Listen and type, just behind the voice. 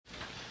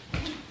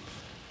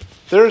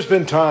There's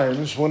been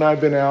times when I've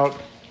been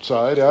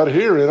outside, out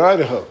here in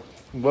Idaho.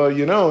 Well,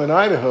 in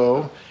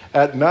Idaho,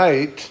 at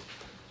night,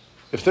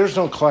 if there's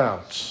no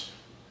clouds,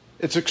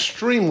 it's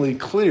extremely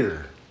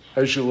clear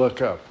as you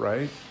look up,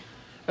 right?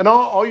 And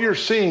all you're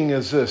seeing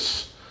is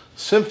this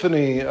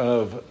symphony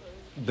of,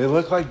 they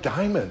look like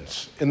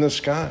diamonds in the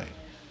sky.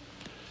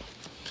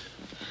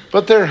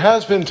 But there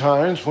has been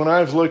times when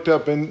I've looked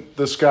up in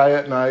the sky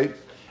at night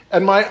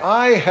and my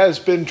eye has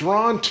been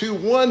drawn to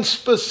one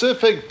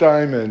specific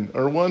diamond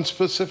or one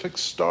specific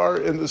star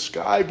in the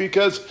sky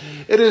because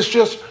it is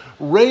just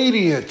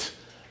radiant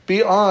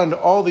beyond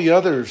all the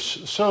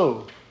others.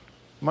 So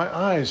my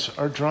eyes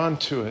are drawn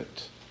to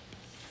it.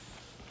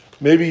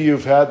 Maybe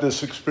you've had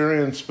this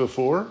experience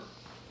before.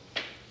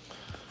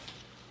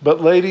 But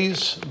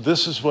ladies,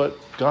 this is what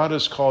God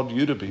has called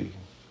you to be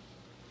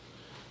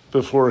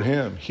before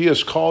Him. He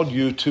has called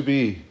you to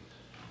be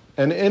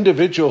an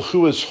individual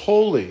who is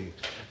holy,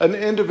 an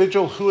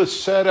individual who is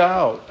set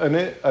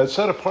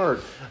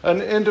apart,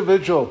 an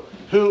individual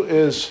who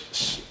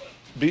is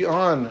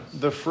beyond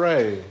the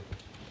fray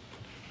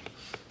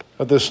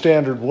of the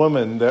standard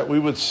woman that we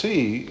would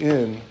see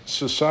in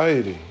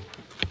society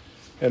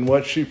and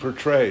what she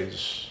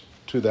portrays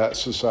to that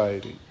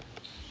society.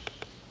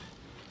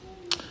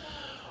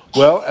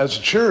 Well, as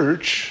a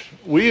church,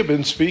 we have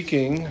been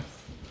speaking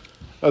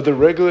of the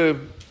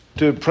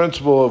regulative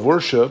principle of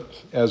worship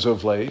as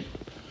of late.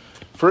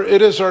 For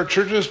it is our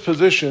church's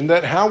position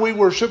that how we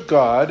worship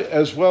God,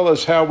 as well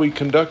as how we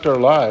conduct our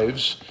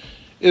lives,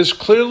 is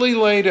clearly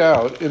laid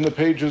out in the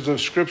pages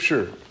of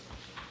Scripture.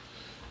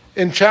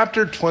 In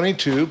chapter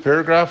 22,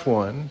 paragraph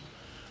 1,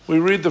 we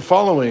read the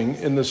following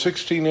in the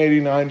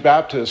 1689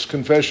 Baptist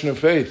Confession of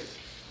Faith.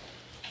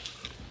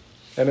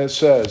 And it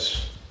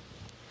says,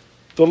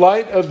 "The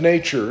light of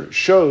nature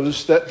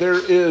shows that there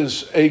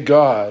is a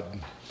God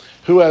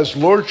who has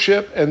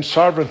lordship and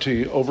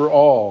sovereignty over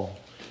all.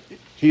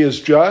 He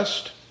is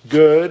just,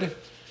 good,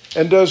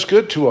 and does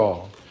good to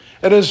all,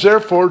 and is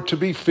therefore to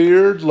be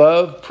feared,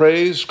 loved,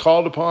 praised,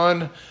 called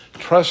upon,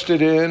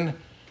 trusted in,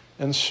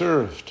 and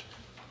served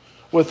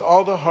with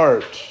all the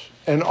heart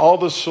and all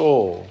the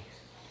soul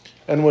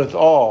and with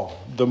all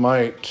the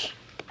might.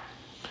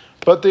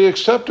 But the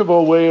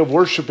acceptable way of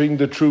worshiping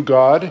the true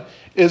God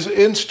is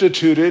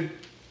instituted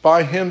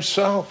by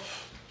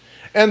Himself,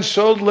 and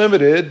so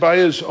limited by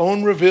His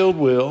own revealed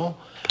will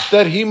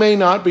that He may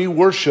not be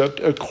worshipped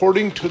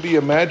according to the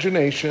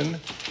imagination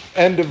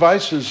and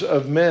devices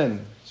of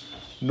men,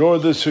 nor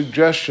the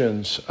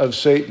suggestions of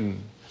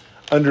Satan,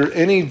 under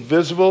any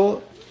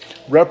visible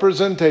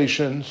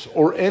representations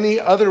or any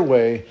other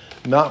way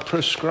not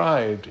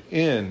prescribed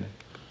in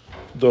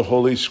the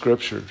Holy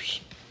Scriptures."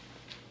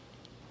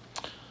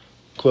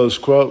 Close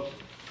quote.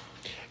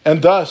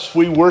 And thus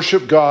we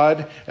worship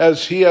God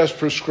as He has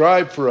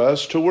prescribed for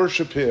us to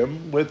worship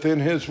Him within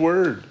His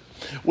Word,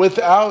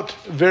 without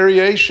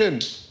variation.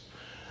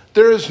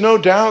 There is no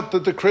doubt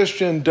that the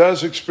Christian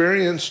does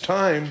experience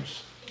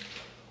times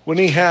when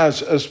he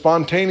has a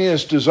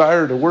spontaneous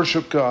desire to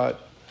worship God,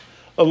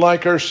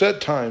 unlike our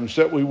set times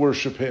that we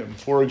worship Him.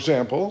 For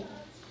example,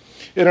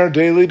 in our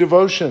daily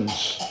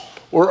devotions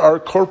or our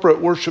corporate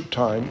worship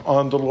time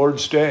on the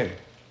Lord's Day.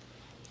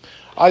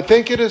 I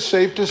think it is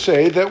safe to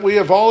say that we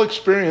have all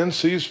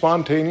experienced these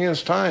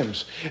spontaneous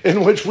times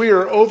in which we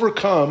are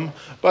overcome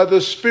by the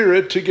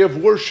Spirit to give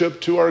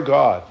worship to our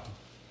God.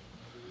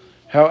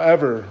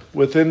 However,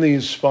 within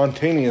these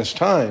spontaneous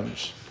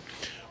times,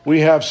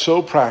 we have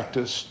so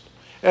practiced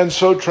and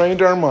so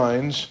trained our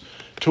minds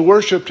to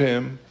worship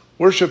Him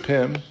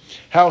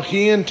how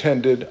He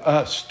intended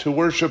us to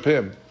worship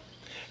Him,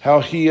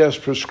 how He has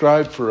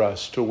prescribed for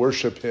us to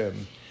worship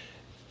Him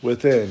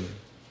within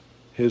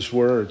His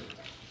Word.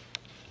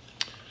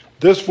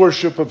 This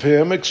worship of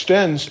Him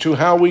extends to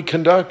how we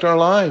conduct our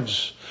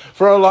lives.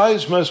 For our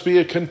lives must be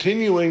a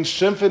continuing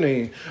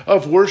symphony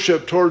of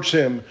worship towards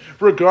Him,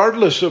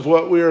 regardless of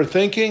what we are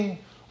thinking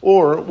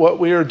or what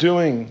we are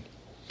doing.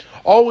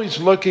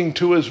 Always looking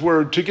to His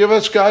Word to give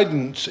us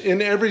guidance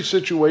in every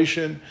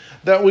situation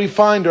that we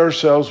find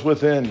ourselves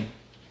within.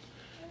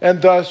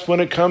 And thus, when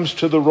it comes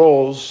to the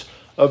roles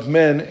of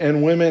men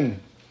and women,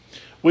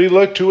 we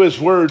look to His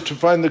Word to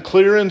find the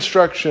clear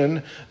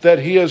instruction that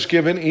He has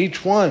given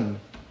each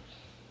one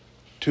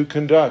to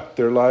conduct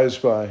their lives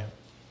by.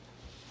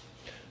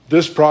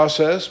 This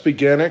process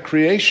began at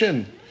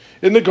creation,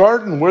 in the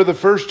garden where the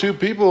first two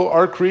people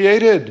are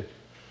created.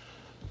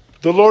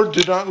 The Lord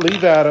did not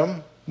leave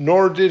Adam,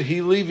 nor did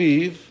He leave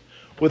Eve,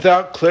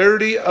 without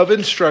clarity of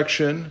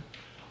instruction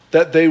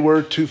that they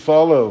were to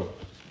follow.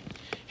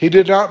 He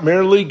did not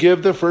merely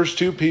give the first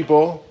two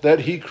people that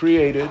He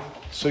created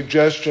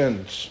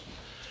suggestions,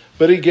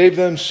 but He gave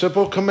them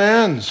simple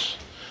commands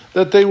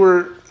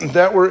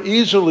that were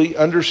easily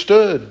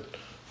understood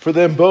for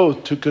them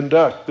both to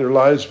conduct their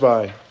lives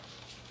by.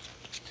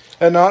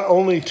 And not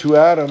only to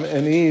Adam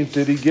and Eve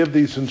did He give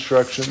these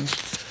instructions,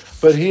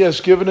 but He has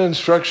given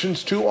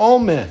instructions to all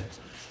men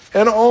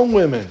and all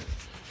women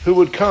who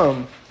would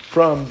come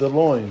from the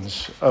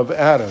loins of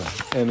Adam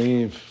and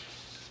Eve.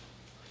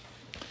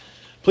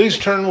 Please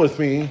turn with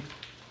me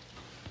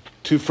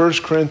to 1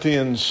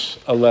 Corinthians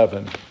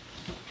 11.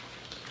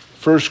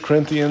 1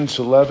 Corinthians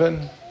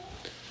 11,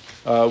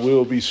 we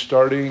will be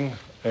starting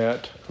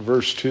at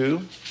verse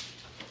 2.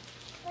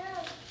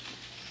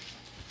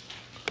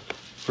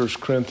 1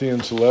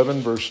 Corinthians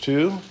 11, verse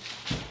 2.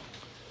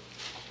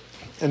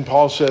 And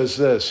Paul says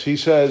this. He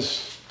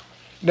says,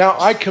 "Now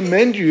I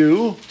commend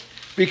you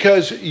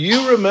because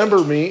you remember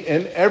me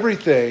in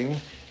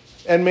everything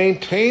and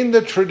maintain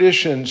the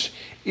traditions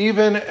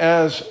even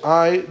as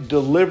I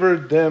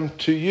delivered them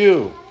to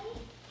you.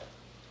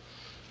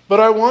 But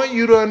I want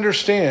you to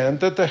understand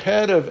that the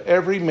head of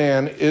every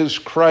man is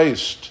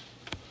Christ.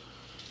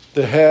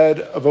 The head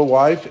of a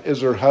wife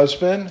is her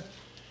husband,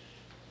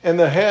 and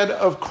the head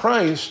of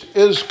Christ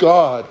is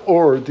God,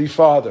 or the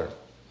Father,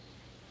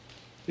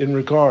 in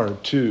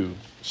regard to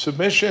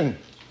submission."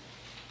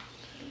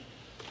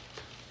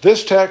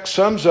 This text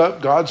sums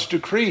up God's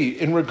decree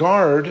in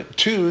regard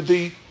to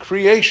the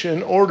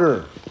creation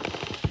order.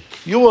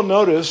 You will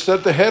notice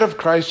that the head of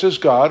Christ is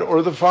God,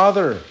 or the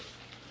Father.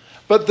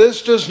 But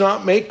this does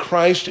not make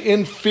Christ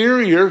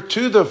inferior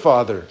to the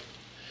Father.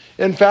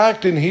 In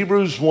fact, in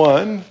Hebrews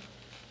 1,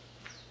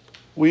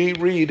 we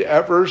read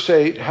at verse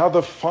 8 how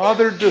the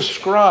Father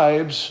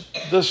describes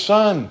the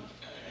Son.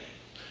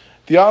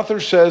 The author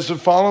says the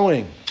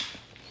following,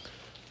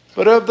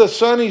 "But of the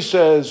Son," he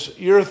says,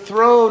 "your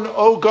throne,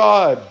 O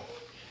God,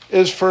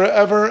 is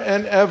forever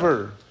and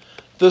ever.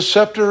 The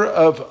scepter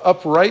of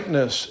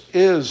uprightness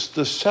is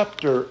the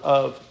scepter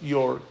of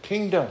your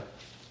kingdom."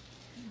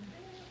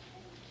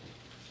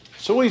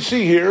 So we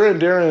see here,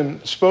 and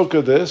Darren spoke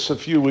of this a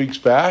few weeks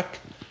back,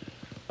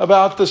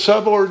 about the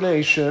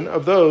subordination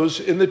of those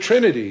in the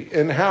Trinity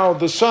and how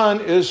the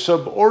Son is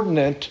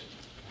subordinate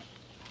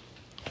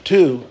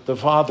to the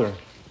Father.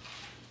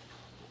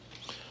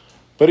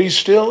 But he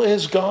still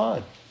is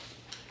God.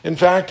 In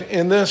fact,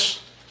 in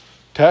this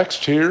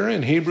text here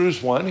in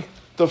Hebrews 1,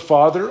 the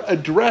Father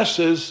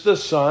addresses the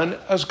Son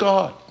as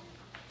God.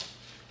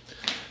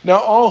 Now,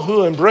 all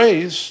who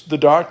embrace the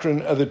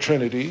doctrine of the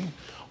Trinity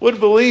would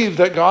believe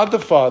that God the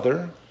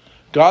Father,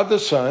 God the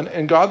Son,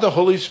 and God the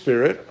Holy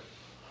Spirit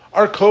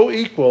are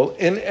co-equal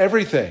in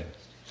everything.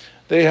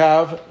 They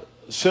have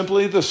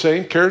simply the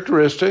same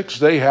characteristics.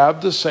 They have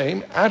the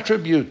same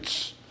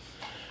attributes.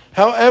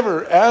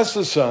 However, as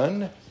the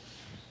Son,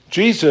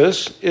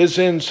 Jesus is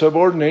in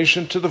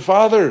subordination to the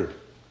Father,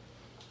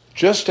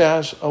 just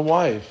as a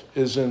wife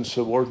is in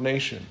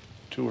subordination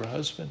to her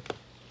husband.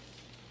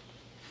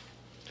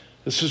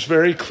 This is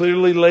very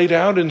clearly laid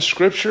out in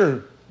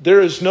Scripture.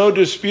 There is no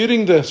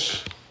disputing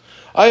this.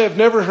 I have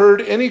never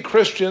heard any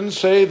Christian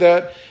say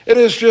that it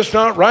is just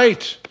not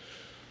right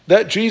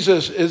that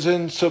Jesus is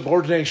in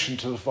subordination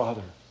to the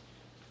Father.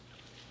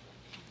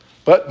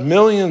 But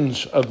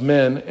millions of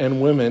men and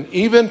women,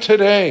 even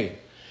today,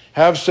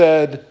 have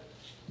said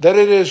that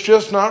it is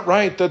just not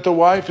right that the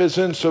wife is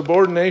in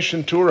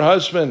subordination to her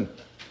husband.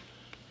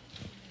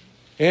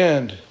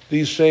 And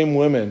these same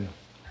women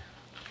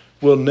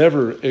will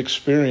never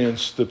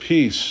experience the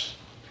peace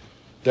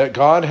that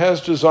God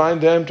has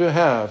designed them to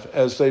have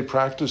as they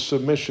practice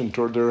submission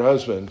toward their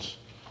husbands,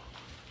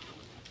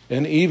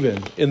 and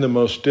even in the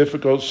most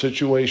difficult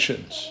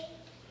situations,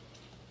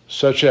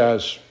 such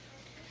as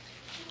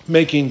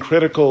making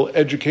critical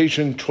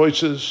education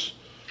choices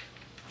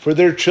for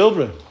their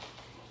children,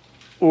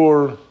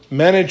 or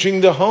managing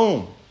the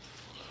home,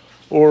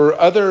 or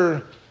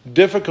other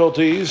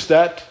difficulties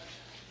that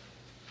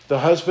the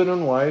husband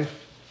and wife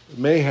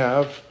may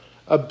have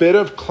a bit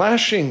of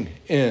clashing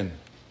in.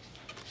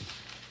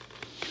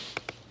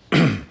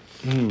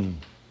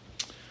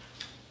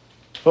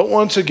 But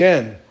once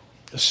again,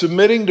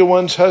 submitting to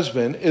one's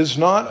husband is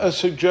not a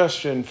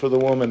suggestion for the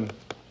woman,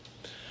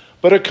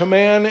 but a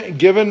command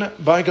given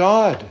by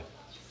God.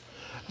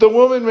 The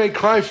woman may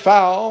cry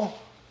foul,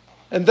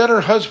 and that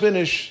her husband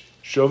is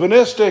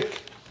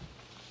chauvinistic.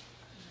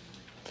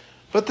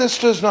 But this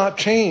does not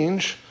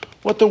change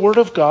what the Word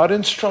of God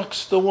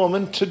instructs the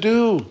woman to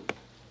do.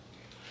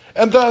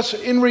 And thus,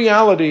 in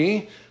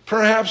reality,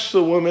 perhaps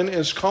the woman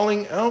is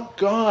calling out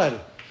God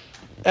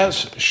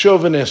as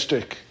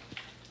chauvinistic,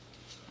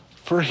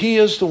 for he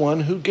is the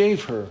one who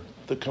gave her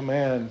the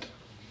command.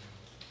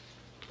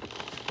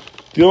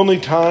 The only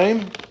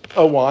time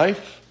a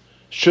wife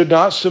should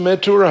not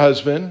submit to her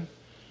husband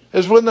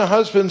is when the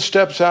husband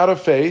steps out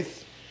of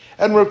faith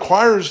and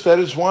requires that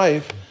his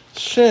wife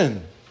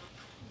sin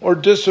or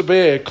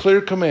disobey a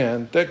clear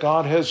command that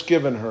God has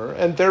given her.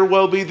 And there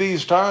will be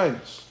these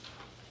times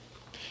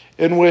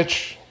in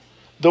which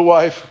the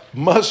wife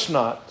must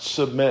not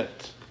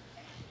submit.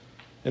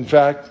 In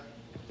fact,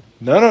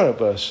 none of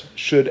us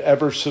should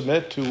ever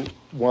submit to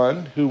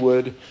one who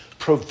would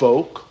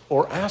provoke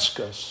or ask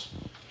us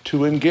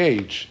to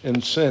engage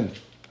in sin.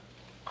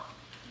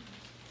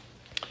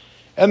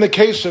 And the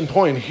case in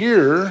point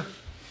here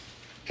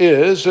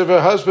is if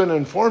a husband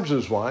informs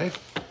his wife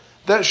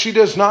that she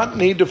does not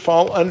need to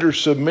fall under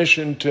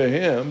submission to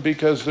him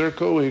because they're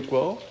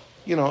co-equal,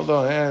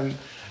 they'll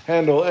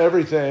handle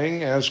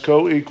everything as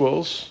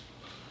co-equals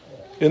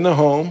in the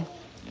home,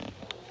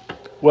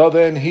 well,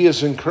 then he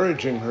is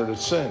encouraging her to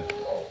sin.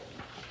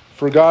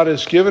 For God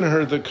has given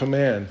her the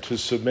command to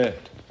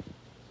submit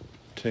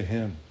to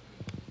him.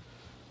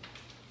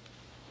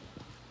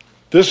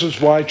 This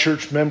is why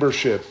church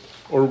membership,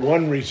 or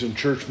one reason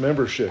church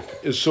membership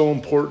is so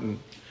important.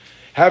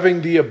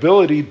 Having the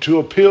ability to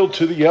appeal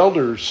to the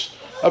elders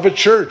of a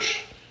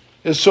church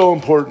is so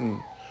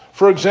important.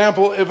 For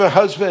example, if a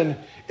husband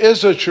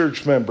is a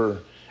church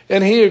member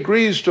and he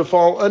agrees to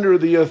fall under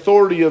the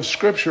authority of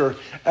Scripture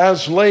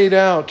as laid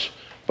out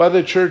by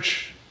the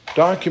church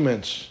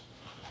documents,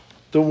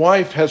 the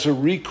wife has a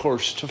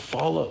recourse to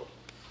follow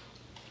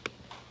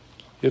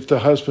if the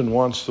husband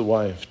wants the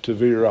wife to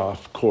veer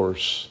off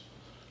course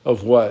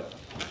of what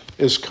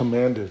is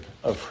commanded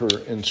of her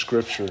in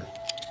Scripture.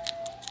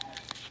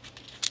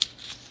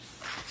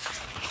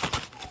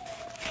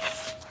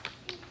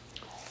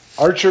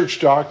 Our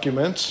church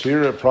documents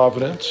here at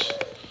Providence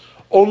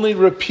only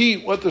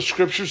repeat what the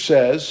Scripture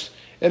says,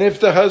 and if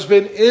the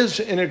husband is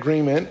in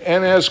agreement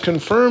and has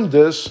confirmed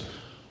this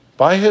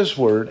by his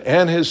word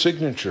and his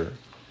signature,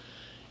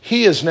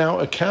 he is now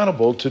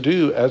accountable to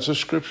do as the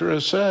Scripture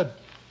has said.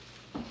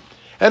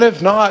 And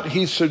if not,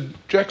 he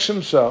subjects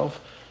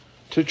himself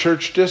to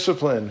church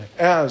discipline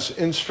as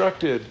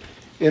instructed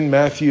in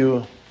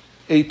Matthew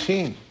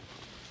 18.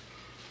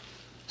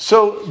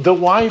 So the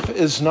wife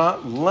is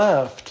not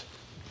left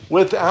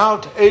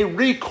without a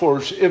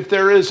recourse if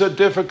there is a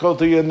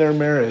difficulty in their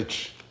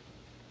marriage,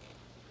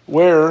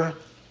 where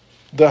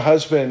the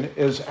husband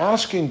is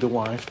asking the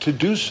wife to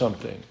do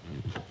something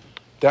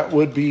that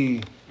would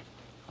be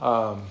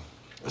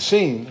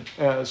seen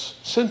as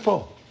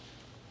sinful.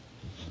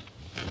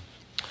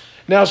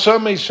 Now,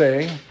 some may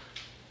say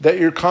that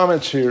your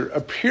comments here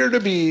appear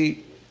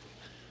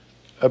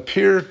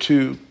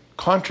to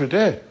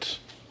contradict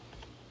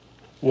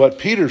what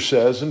Peter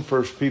says in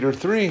 1 Peter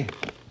 3.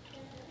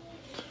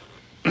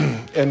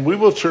 And we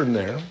will turn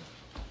there.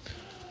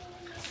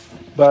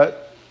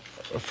 But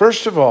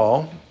first of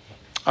all,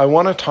 I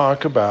want to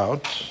talk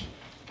about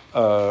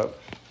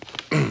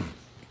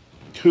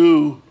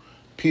who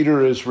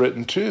Peter is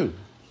written to.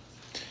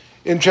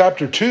 In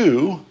chapter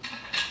 2,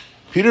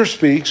 Peter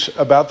speaks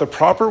about the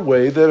proper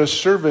way that a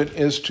servant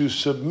is to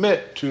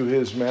submit to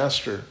his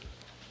master.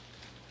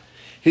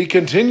 He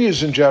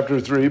continues in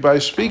chapter 3 by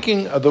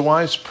speaking of the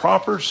wife's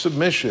proper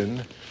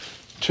submission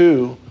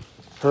to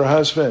her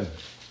husband.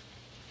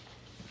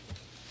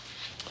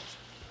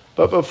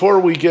 But before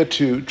we get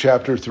to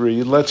chapter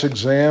 3, let's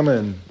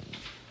examine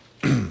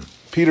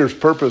Peter's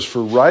purpose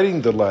for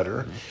writing the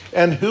letter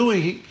and who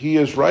he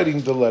is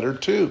writing the letter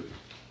to.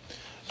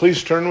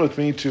 Please turn with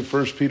me to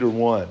 1 Peter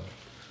 1.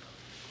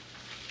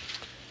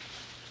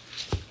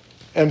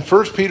 And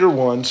 1 Peter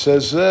 1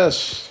 says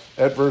this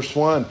at verse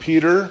 1,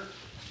 Peter,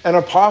 an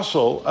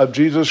apostle of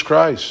Jesus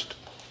Christ,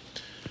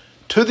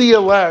 to the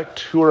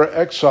elect who are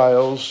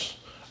exiles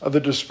of the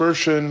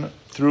dispersion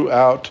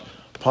throughout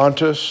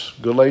Pontus,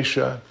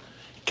 Galatia,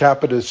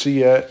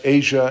 Cappadocia,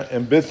 Asia,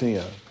 and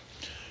Bithynia,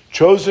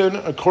 chosen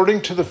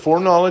according to the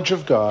foreknowledge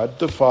of God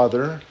the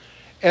Father,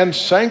 and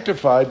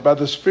sanctified by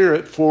the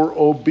Spirit for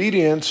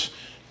obedience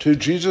to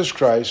Jesus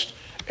Christ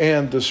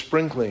and the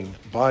sprinkling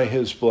by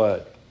his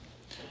blood.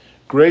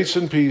 Grace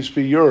and peace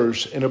be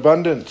yours in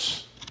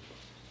abundance.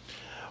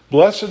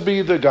 Blessed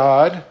be the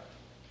God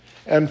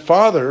and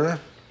Father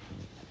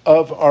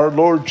of our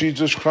Lord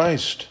Jesus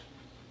Christ.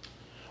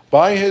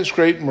 By his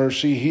great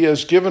mercy, he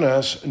has given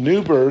us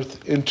new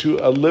birth into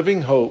a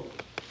living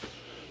hope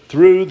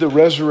through the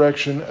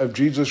resurrection of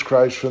Jesus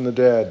Christ from the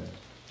dead,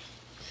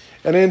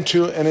 and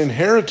into an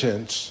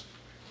inheritance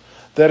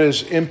that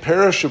is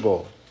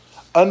imperishable,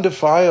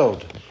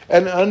 undefiled,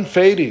 and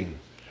unfading,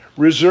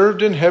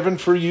 reserved in heaven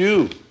for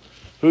you,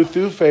 who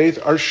through faith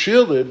are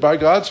shielded by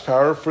God's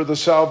power for the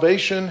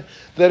salvation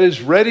that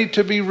is ready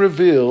to be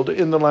revealed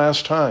in the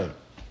last time.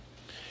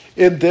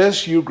 In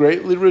this you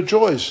greatly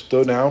rejoice,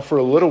 though now for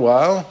a little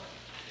while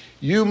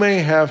you may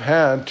have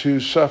had to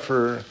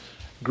suffer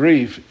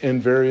grief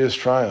in various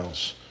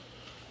trials,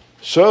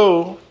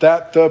 so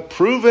that the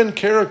proven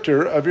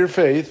character of your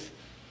faith,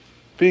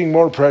 being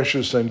more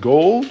precious than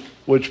gold,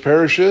 which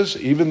perishes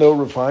even though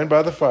refined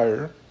by the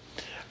fire,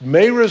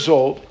 may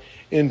result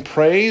in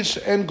praise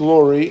and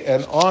glory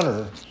and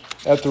honor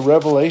at the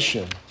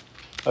revelation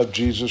of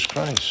Jesus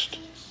Christ.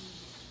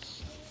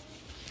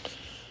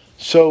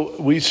 So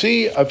we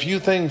see a few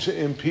things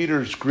in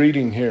Peter's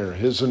greeting here,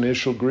 his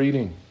initial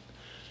greeting.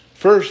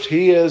 First,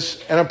 he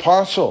is an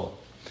apostle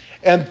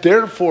and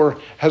therefore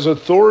has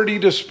authority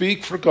to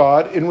speak for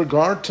God in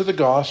regard to the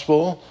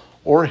gospel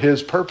or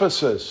his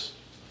purposes.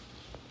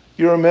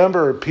 You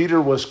remember,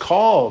 Peter was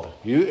called.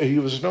 He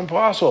was an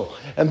apostle,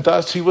 and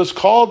thus he was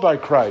called by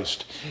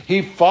Christ.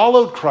 He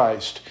followed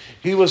Christ.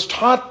 He was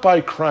taught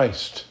by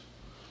Christ.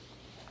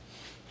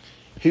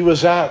 He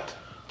was at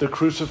the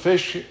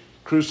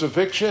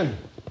crucifixion,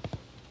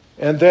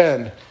 and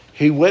then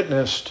he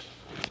witnessed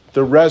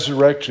the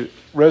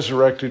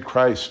resurrected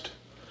Christ.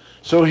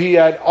 So he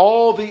had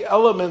all the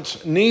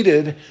elements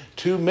needed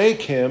to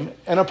make him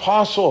an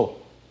apostle.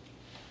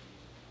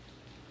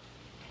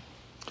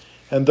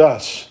 And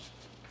thus,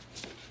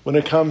 when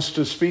it comes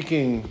to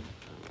speaking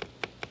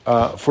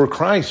for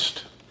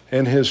Christ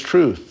and his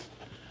truth.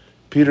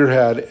 Peter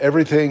had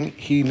everything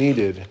he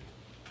needed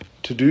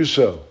to do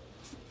so.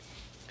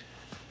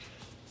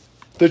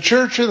 The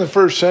church in the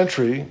first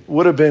century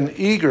would have been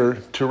eager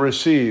to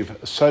receive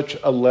such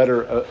a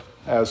letter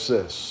as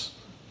this.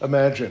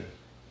 Imagine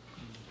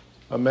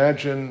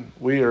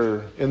we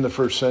are in the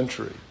first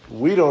century.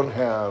 We don't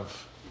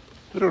have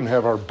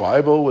our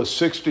Bible with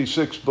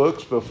 66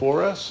 books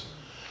before us.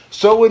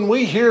 So when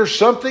we hear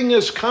something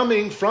is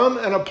coming from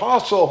an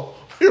apostle,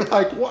 we're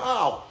like,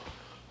 wow,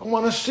 I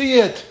want to see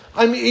it.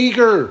 I'm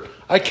eager.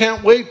 I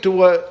can't wait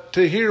to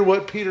hear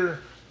what Peter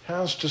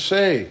has to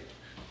say.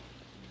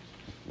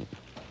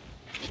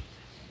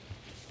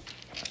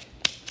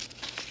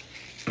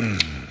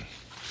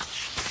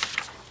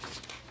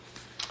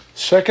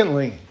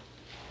 Secondly,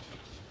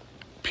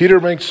 Peter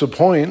makes the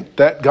point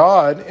that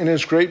God, in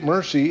his great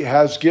mercy,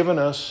 has given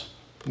us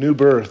new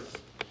birth.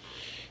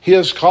 He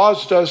has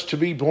caused us to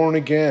be born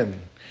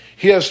again.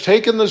 He has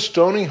taken the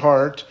stony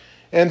heart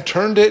and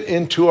turned it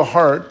into a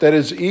heart that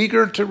is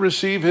eager to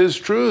receive his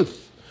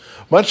truth,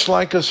 much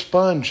like a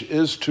sponge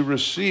is to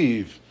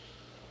receive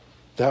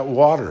that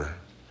water.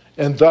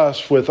 And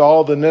thus, with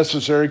all the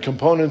necessary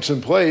components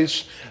in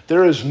place,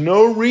 there is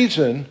no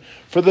reason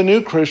for the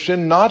new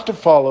Christian not to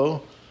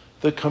follow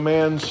the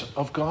commands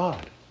of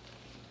God.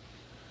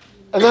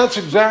 And that's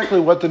exactly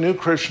what the new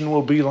Christian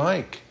will be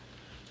like.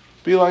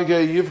 Be like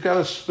you've got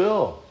a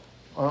spill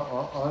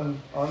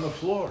on the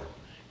floor.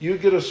 You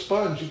get a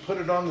sponge, you put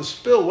it on the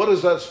spill. What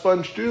does that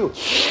sponge do?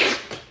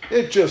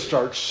 It just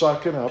starts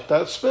sucking up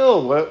that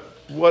spill,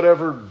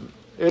 whatever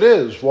it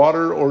is,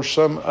 water or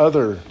some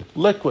other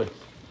liquid.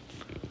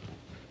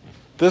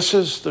 This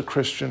is the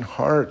Christian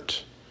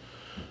heart.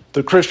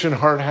 The Christian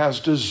heart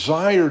has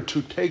desire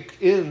to take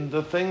in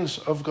the things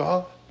of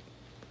God.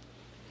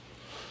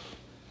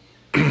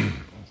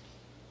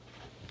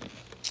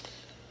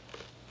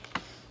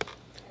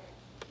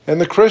 And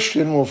the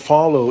Christian will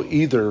follow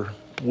either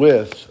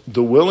with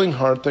the willing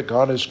heart that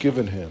God has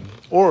given him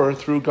or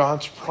through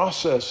God's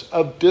process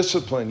of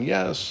discipline.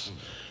 Yes,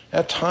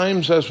 at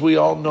times, as we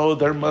all know,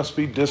 there must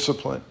be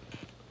discipline.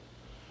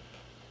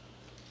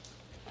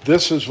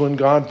 This is when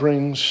God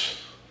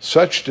brings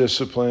such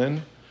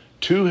discipline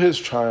to his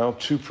child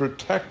to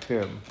protect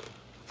him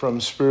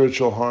from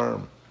spiritual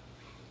harm.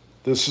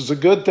 This is a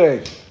good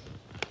thing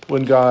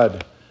when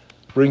God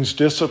brings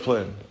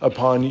discipline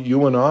upon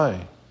you and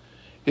I.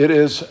 It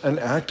is an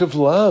act of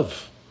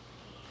love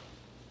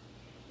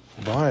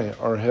by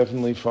our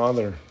Heavenly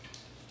Father.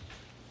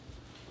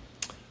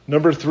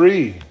 Number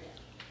 3,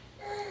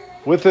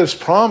 with this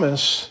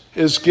promise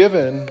is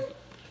given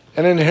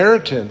an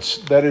inheritance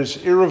that is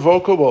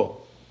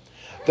irrevocable,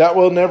 that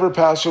will never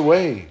pass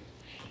away.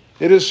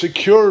 It is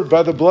secured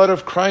by the blood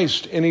of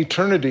Christ in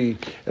eternity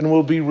and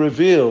will be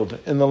revealed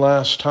in the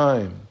last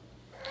time.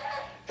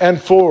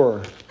 And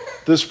 4,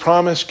 this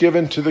promise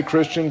given to the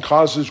Christian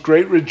causes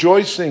great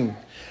rejoicing.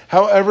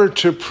 However,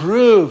 to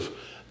prove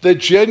the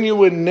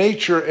genuine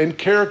nature and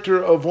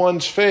character of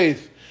one's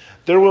faith,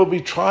 there will be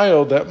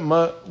trial that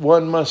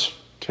one must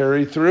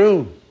carry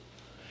through.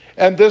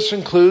 And this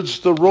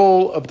includes the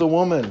role of the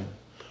woman,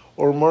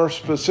 or more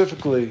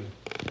specifically,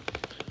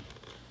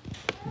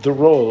 the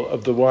role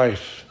of the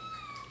wife.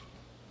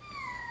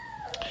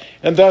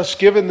 And thus,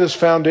 given this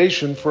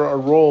foundation for our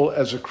role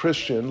as a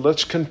Christian,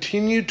 let's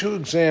continue to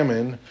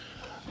examine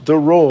the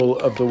role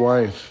of the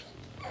wife.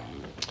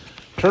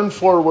 Turn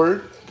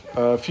forward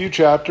a few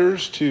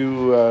chapters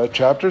to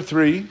chapter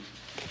 3.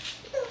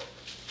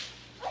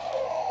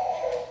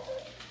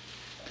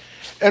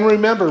 And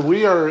remember,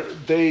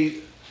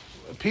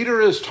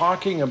 Peter is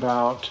talking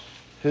about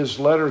his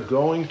letter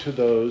going to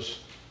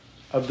those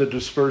of the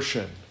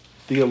dispersion,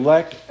 the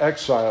elect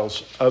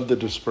exiles of the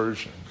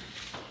dispersion.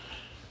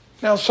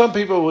 Now, some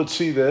people would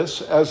see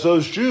this as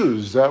those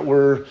Jews that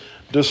were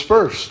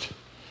dispersed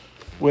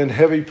when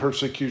heavy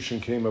persecution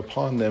came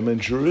upon them in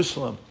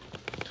Jerusalem.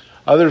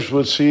 Others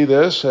would see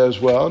this as,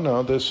 well,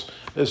 no, this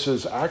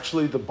is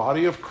actually the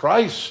body of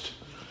Christ,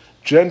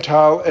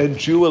 Gentile and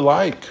Jew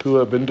alike, who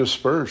have been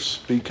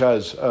dispersed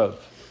because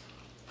of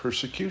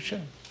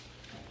persecution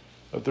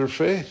of their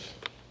faith.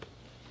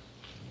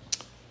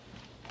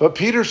 But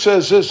Peter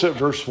says this at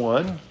verse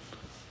 1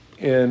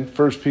 in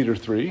 1 Peter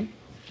 3.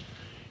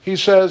 He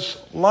says,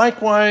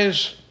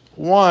 likewise,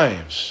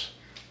 wives.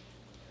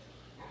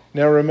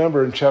 Now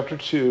remember, in chapter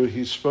 2,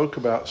 he spoke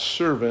about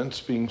servants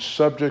being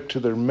subject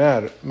to their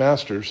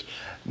masters.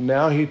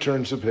 Now he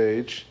turns the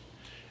page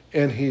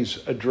and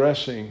he's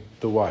addressing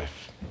the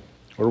wife,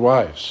 or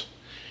wives.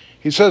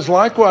 He says,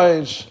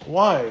 likewise,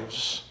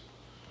 wives,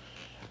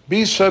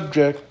 be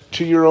subject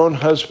to your own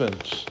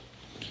husbands,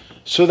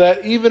 so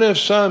that even if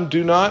some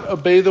do not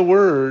obey the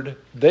word,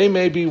 they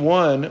may be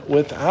won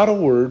without a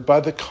word by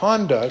the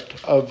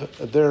conduct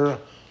of their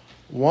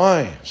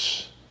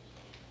wives.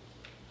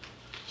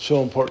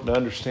 So important to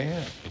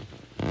understand.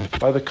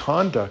 By the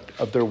conduct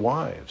of their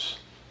wives.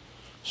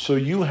 So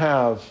you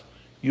have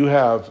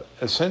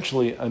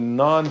essentially a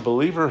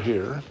non-believer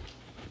here,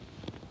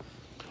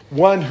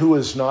 one who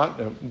is not,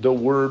 the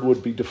word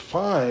would be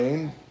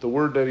defined, the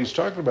word that he's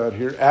talking about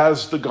here,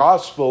 as the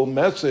gospel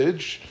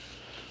message.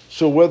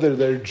 So whether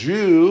they're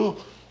Jew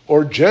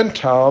or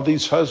Gentile,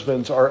 these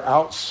husbands are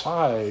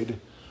outside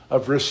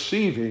of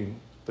receiving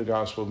the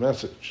gospel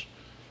message.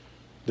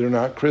 They're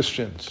not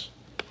Christians.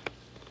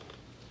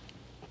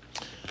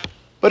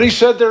 But he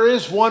said there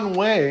is one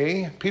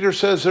way, Peter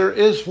says there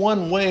is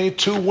one way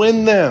to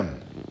win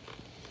them.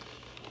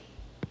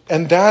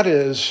 And that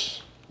is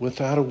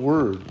without a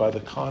word, by the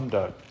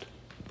conduct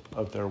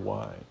of their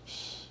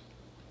wives.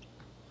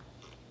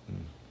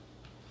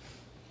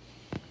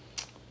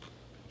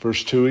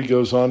 Verse 2, he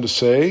goes on to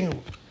say,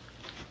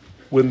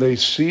 when they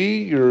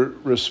see your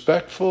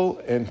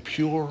respectful and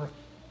pure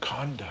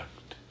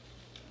conduct.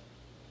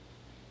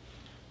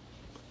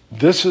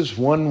 This is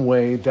one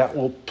way that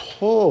will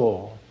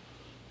pull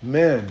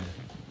men,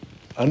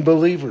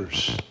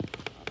 unbelievers,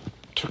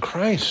 to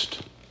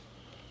Christ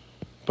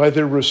by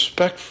their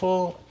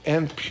respectful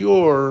and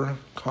pure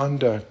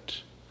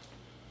conduct.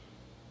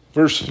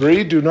 Verse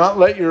 3, do not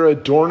let your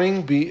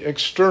adorning be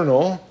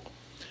external,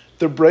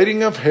 the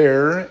braiding of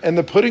hair and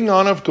the putting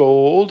on of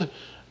gold,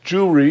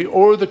 jewelry,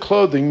 or the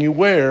clothing you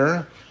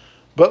wear,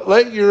 but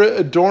let your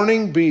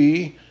adorning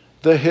be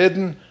the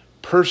hidden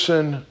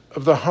person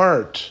of the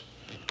heart,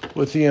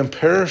 with the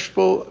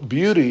imperishable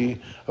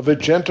beauty of a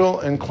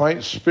gentle and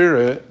quiet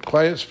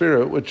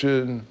spirit, which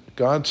in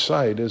God's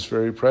sight is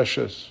very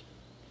precious.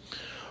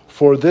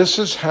 For this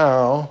is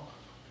how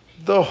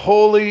the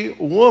holy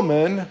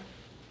women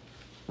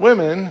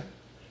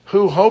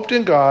who hoped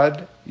in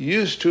God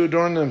used to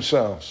adorn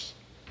themselves.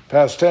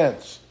 Past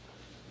tense.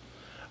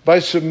 By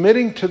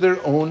submitting to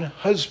their own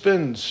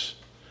husbands,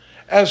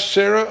 as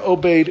Sarah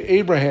obeyed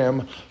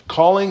Abraham,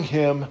 calling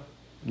him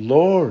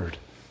Lord.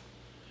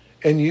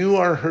 And you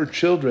are her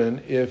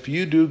children if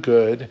you do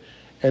good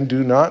and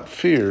do not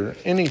fear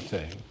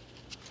anything.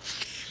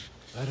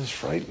 That is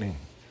frightening.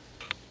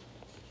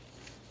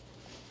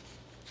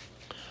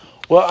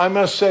 Well, I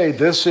must say,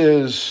 this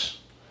is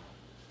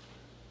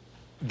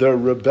the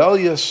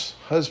rebellious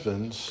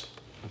husband's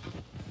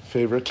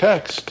favorite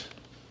text.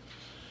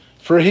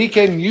 For he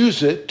can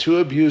use it to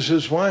abuse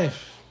his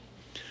wife.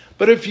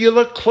 But if you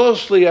look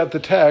closely at the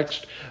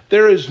text,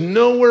 there is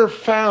nowhere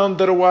found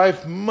that a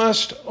wife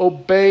must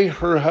obey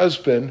her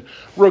husband,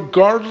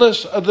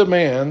 regardless of the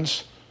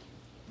demands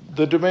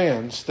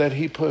that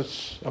he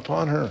puts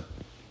upon her.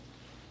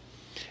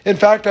 In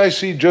fact, I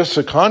see just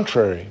the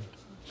contrary.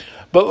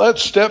 But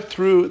let's step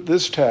through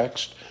this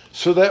text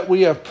so that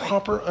we have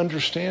proper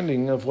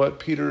understanding of what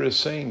Peter is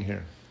saying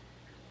here.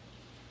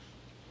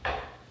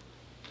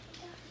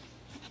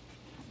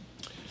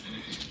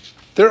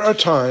 There are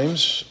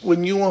times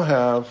when you will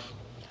have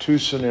two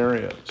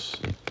scenarios,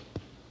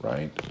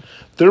 right?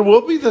 There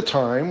will be the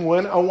time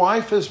when a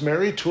wife is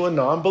married to a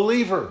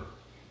non-believer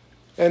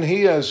and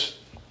he has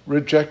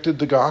rejected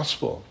the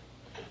gospel.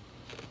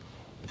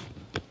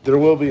 There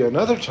will be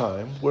another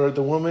time where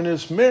the woman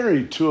is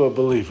married to a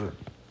believer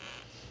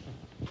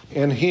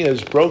and he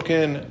has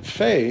broken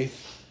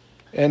faith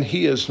and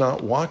he is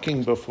not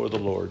walking before the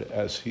Lord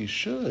as he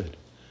should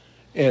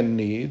and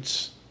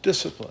needs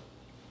discipline.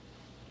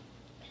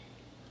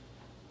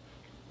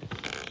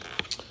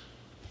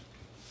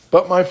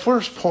 But my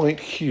first point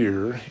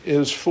here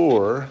is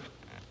for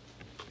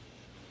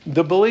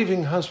the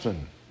believing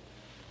husband.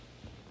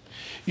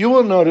 You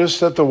will notice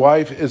that the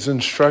wife is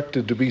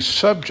instructed to be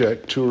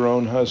subject to her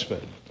own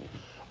husband,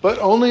 but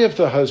only if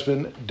the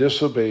husband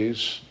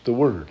disobeys the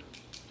word.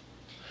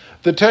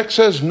 The text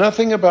says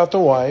nothing about the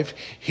wife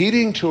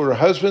heeding to her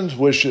husband's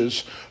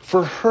wishes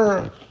for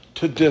her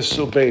to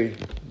disobey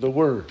the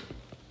word.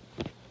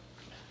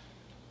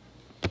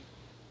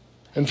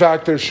 In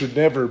fact, there should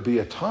never be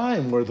a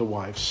time where the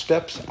wife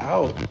steps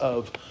out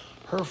of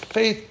her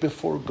faith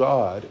before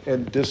God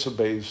and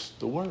disobeys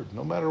the word,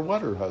 no matter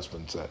what her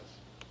husband says.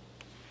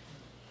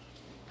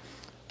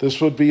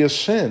 This would be a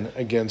sin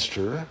against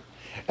her,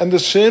 and the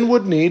sin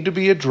would need to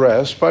be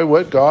addressed by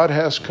what God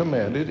has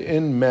commanded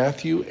in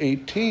Matthew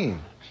 18,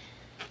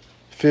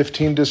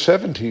 15 to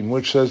 17,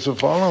 which says the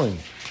following.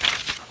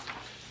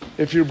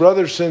 If your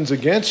brother sins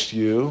against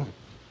you,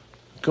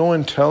 go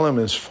and tell him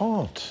his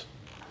fault.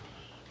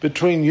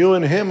 Between you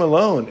and him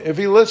alone. If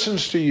he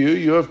listens to you,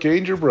 you have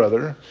gained your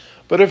brother.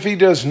 But if he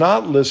does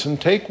not listen,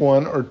 take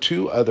one or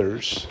two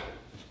others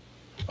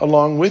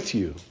along with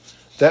you,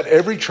 that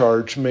every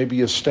charge may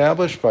be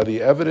established by the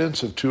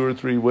evidence of 2 or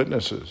 3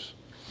 witnesses.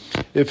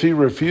 If he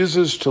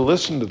refuses to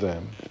listen to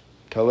them,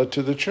 tell it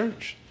to the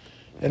church.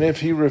 And if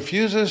he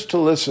refuses to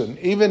listen,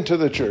 even to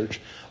the church,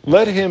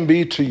 let him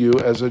be to you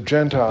as a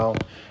Gentile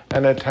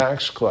and a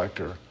tax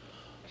collector.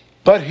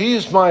 But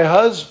he's my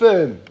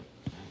husband.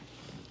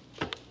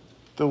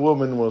 The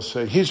woman will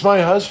say, he's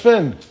my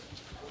husband.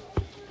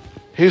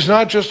 He's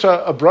not just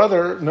a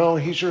brother. No,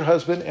 he's your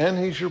husband and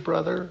he's your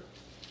brother.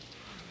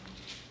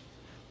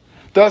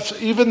 Thus,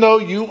 even though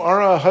you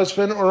are a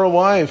husband or a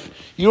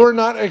wife, you are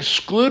not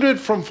excluded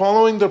from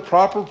following the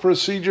proper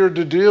procedure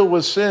to deal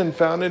with sin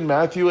found in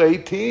Matthew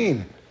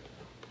 18.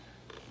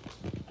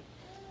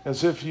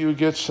 as if you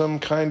get some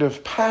kind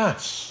of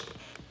pass.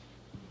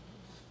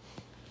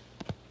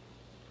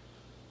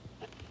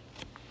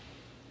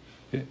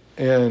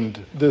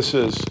 And this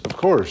is, of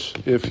course,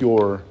 if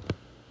your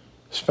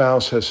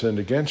spouse has sinned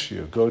against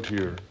you, go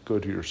to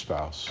your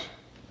spouse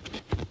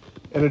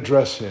and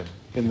address him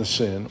in the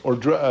sin, or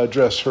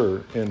address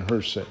her in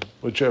her sin,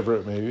 whichever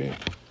it may be.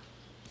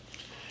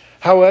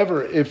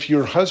 However, if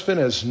your husband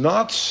has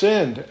not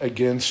sinned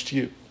against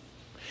you,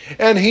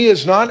 and he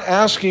is not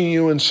asking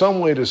you in some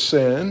way to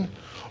sin,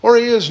 or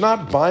he is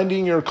not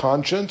binding your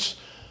conscience,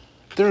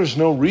 there is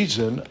no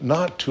reason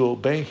not to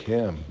obey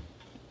him.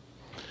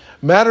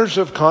 Matters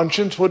of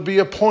conscience would be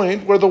a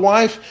point where the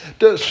wife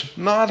does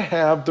not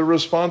have the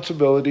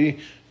responsibility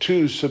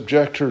to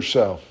subject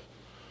herself.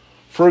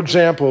 For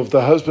example, if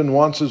the husband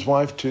wants his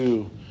wife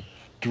to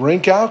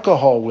drink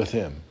alcohol with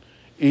him,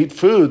 eat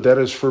food that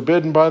is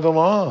forbidden by the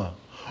law,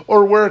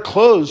 or wear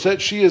clothes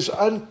that she is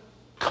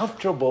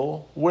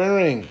uncomfortable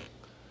wearing.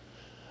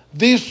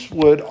 These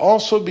would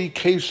also be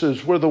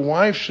cases where the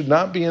wife should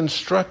not be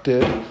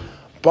instructed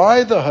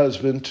by the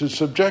husband to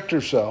subject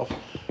herself,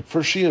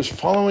 for she is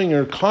following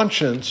her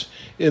conscience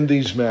in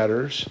these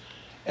matters,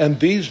 and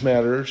these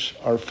matters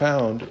are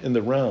found in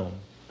the realm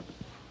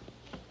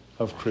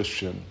of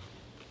Christian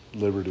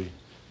liberty.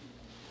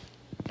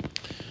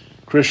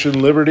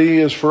 Christian liberty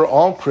is for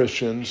all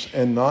Christians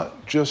and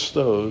not just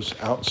those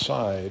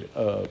outside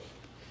of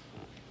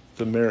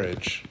the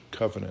marriage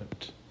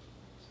covenant.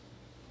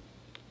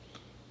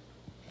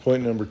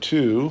 Point number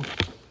 2.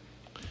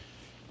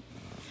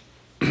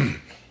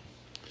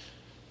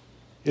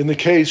 In the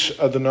case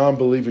of the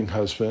non-believing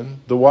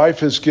husband, the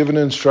wife is given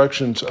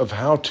instructions of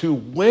how to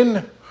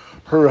win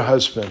her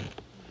husband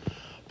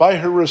by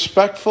her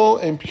respectful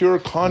and pure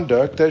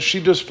conduct that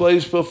she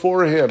displays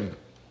before him.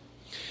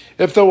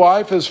 If the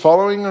wife is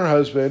following her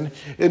husband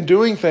in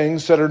doing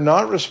things that are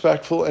not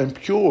respectful and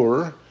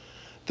pure,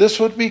 this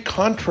would be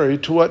contrary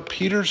to what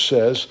Peter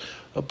says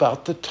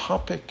about the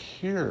topic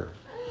here.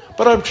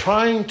 But I'm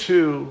trying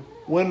to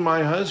win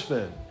my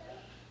husband.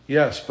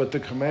 Yes, but the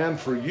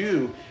command for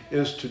you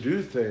is to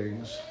do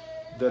things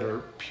that are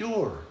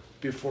pure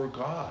before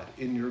God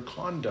in your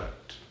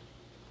conduct.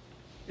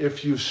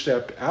 If you've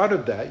stepped out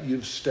of that,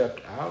 you've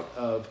stepped out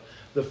of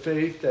the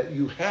faith that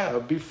you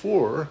have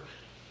before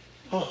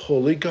a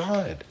holy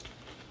God.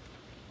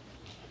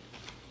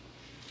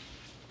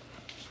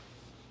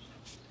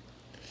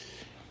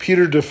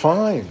 Peter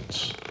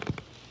defines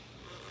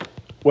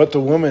what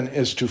the woman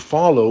is to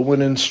follow when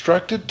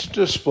instructed to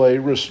display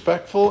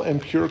respectful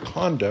and pure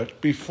conduct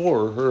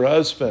before her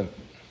husband.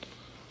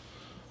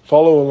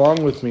 Follow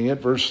along with me at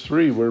verse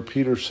 3, where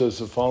Peter says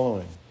the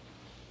following.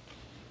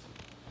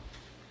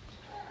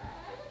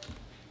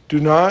 Do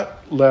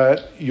not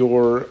let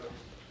your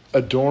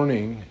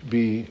adorning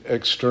be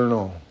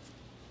external,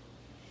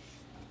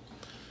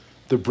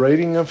 the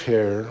braiding of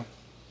hair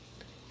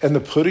and the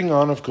putting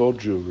on of gold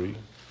jewelry,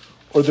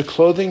 or the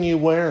clothing you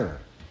wear.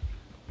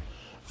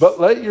 But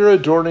let your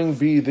adorning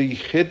be the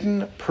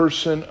hidden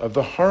person of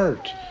the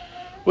heart,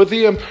 with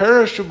the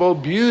imperishable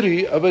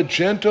beauty of a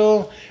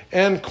gentle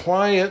and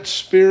quiet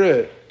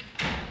spirit,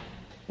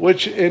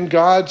 which in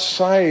God's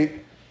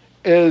sight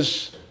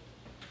is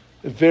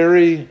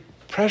very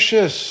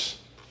precious.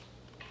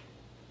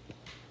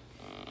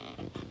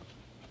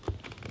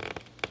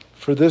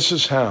 For this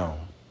is how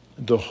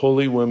the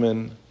holy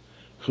women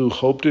who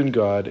hoped in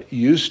God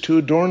used to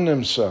adorn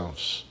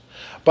themselves,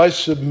 by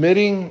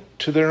submitting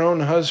to their own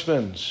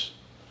husbands,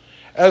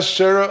 as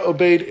Sarah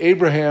obeyed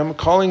Abraham,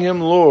 calling him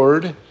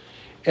Lord,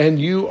 and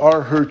you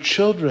are her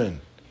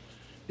children,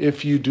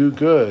 if you do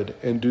good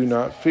and do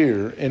not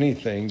fear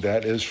anything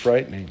that is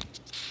frightening.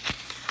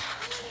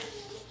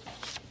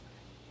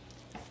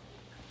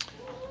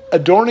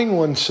 Adorning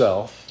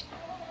oneself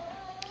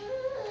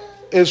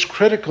is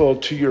critical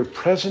to your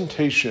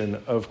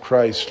presentation of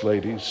Christ,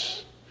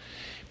 ladies.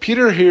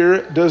 Peter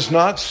here does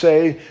not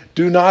say,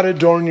 do not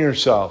adorn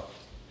yourself.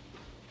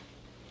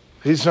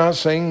 He's not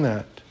saying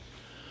that.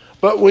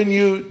 But when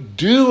you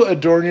do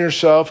adorn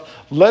yourself,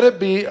 let it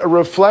be a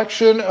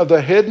reflection of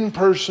the hidden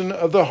person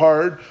of the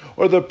heart,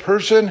 or the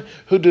person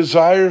who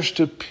desires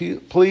to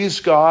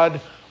please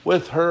God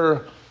with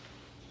her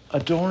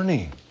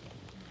adorning.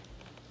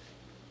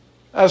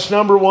 That's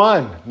number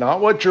 1.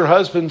 Not what your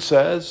husband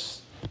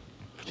says.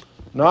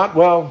 Not,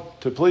 well,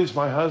 to please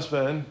my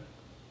husband.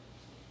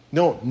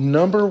 No,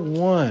 number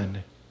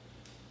 1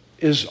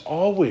 is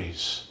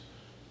always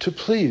to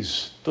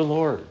please the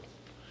Lord.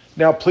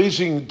 Now,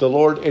 pleasing the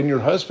Lord and your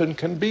husband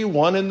can be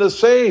one and the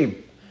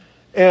same.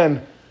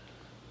 And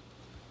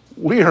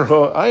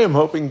I am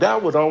hoping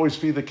that would always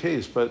be the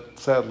case, but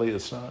sadly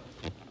it's not.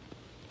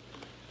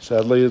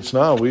 Sadly it's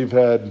not. We've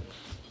had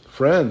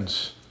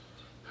friends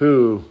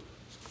who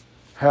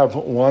have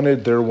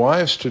wanted their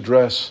wives to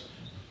dress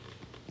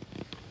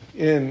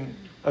in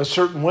a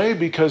certain way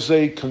because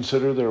they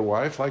consider their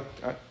wife like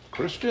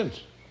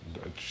Christians.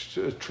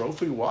 She's a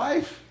trophy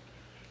wife.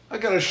 I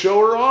got to show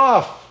her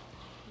off.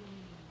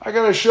 I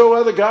got to show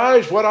other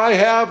guys what I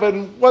have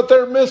and what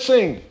they're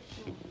missing.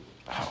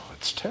 Oh,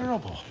 it's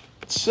terrible.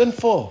 It's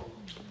sinful.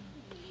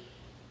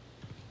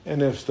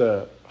 And if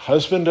the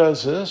husband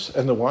does this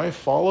and the wife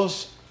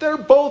follows, they're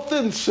both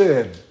in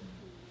sin.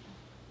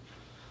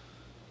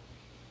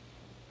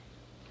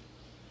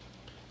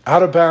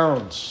 Out of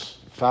bounds,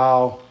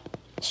 foul,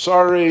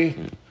 sorry,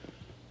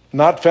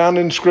 not found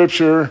in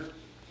Scripture.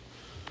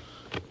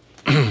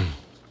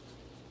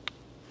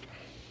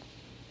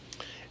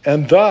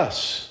 And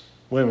thus,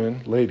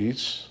 women,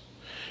 ladies,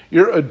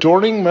 your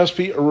adorning must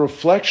be a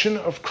reflection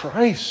of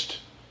Christ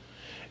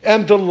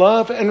and the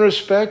love and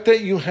respect that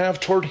you have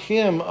toward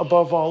Him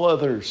above all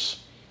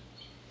others.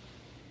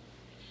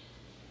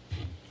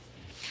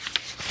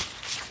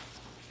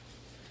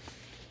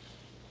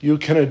 You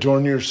can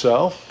adorn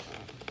yourself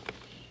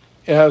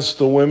as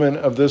the women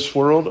of this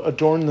world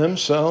adorn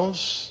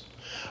themselves.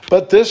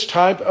 But this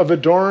type of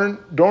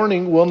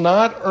adorning will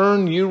not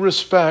earn you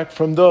respect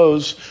from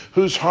those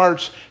whose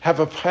hearts have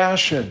a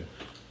passion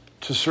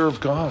to serve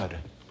God.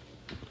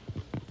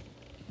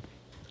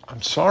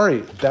 I'm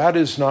sorry, that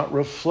is not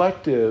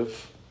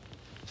reflective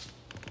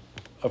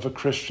of a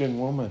Christian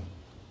woman.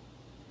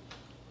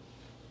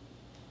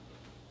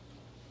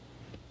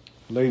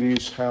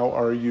 Ladies, how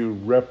are you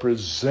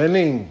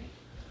representing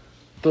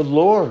the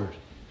Lord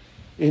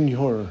in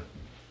your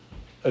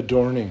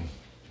adorning?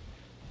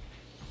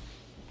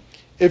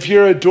 If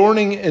your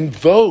adorning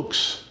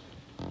invokes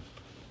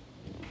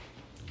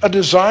a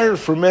desire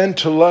for men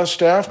to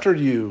lust after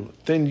you,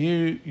 then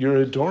your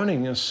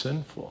adorning is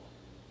sinful.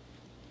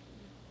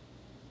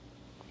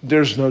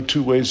 There's no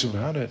two ways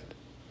about it.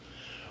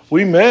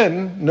 We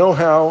men know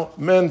how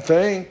men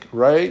think,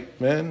 right?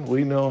 Men,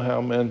 we know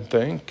how men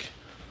think.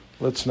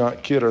 Let's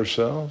not kid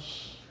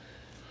ourselves.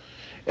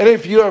 And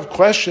if you have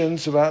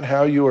questions about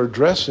how you are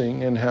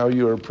dressing and how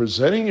you are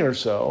presenting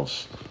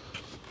yourselves,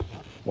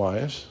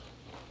 wives,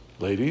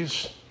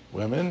 ladies,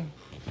 women,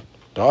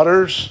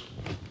 daughters,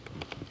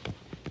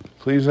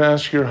 please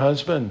ask your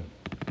husband.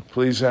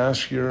 Please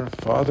ask your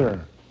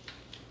father.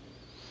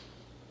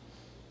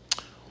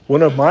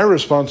 One of my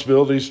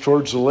responsibilities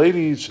towards the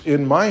ladies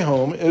in my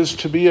home is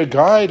to be a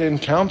guide and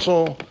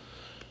counsel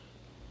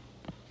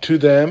to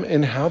them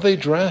in how they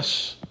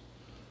dress.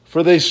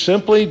 For they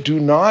simply do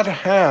not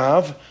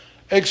have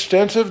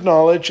extensive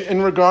knowledge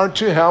in regard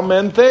to how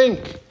men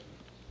think.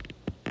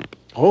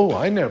 Oh,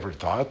 I never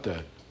thought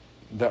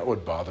that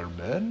would bother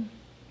men.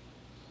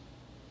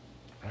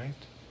 Right?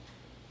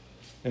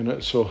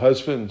 And so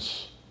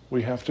husbands,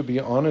 we have to be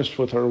honest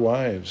with our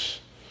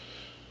wives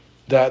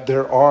that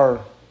there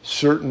are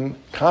certain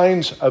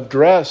kinds of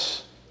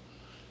dress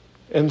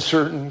and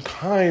certain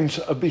kinds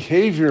of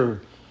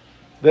behavior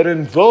that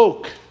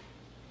invoke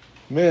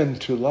men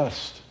to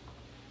lust.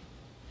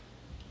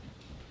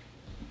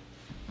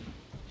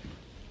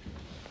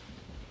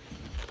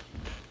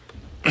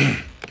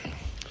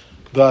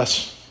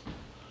 Thus,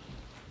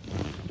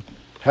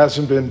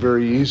 hasn't been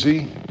very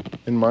easy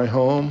in my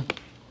home,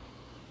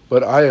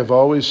 but I have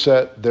always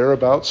set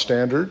thereabout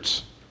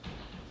standards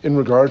in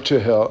regard to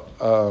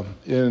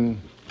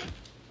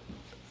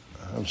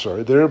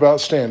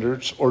thereabout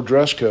standards or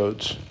dress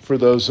codes for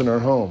those in our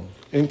home,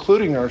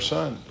 including our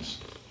sons.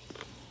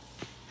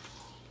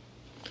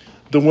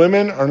 The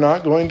women are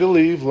not going to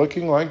leave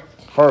looking like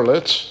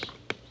harlots,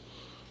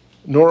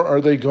 nor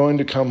are they going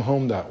to come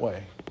home that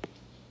way.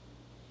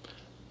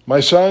 My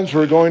sons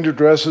were going to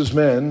dress as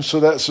men so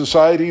that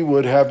society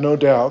would have no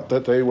doubt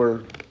that they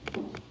were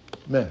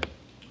men.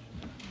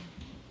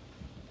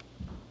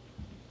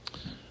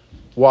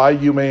 Why,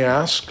 you may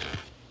ask?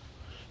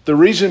 The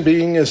reason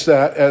being is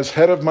that as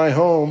head of my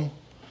home,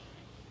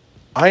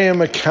 I am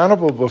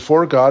accountable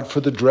before God for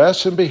the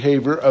dress and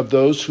behavior of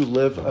those who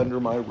live under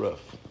my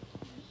roof.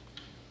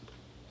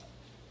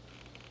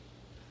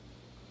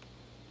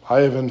 I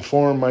have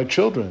informed my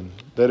children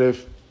that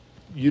if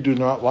you do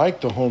not like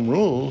the home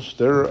rules,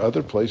 there are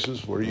other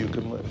places where you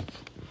can live.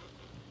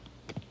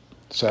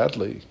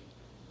 Sadly.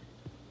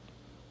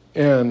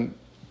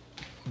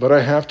 But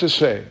I have to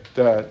say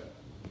that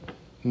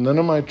none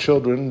of my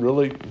children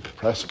really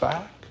press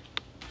back.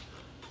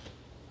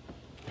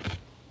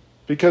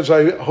 Because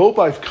I hope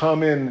I've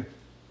come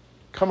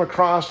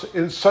across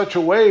in such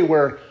a way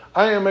where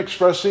I am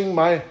expressing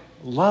my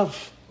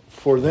love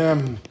for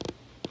them.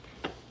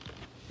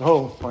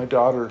 Oh, my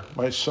daughter,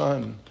 my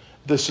son,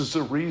 this is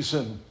the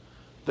reason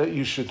that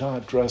you should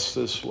not dress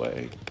this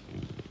way.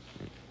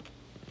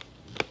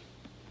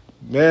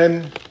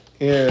 Men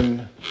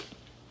in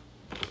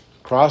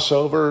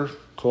crossover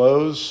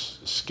clothes,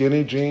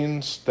 skinny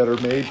jeans that are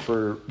made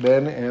for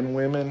men and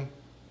women.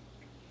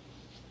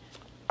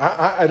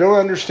 I don't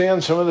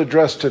understand some of the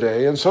dress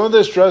today, and some of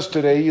this dress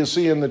today you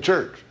see in the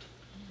church.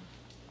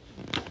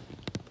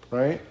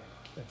 Right?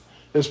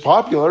 It's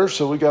popular,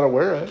 so we got to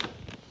wear it.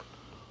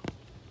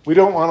 We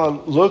don't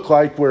want to look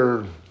like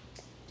we're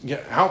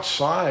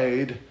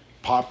outside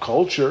pop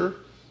culture.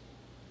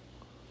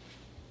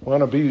 We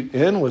want to be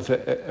in with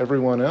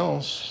everyone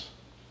else.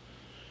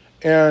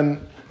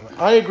 And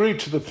I agree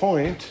to the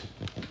point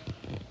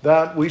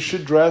that we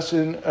should dress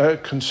in a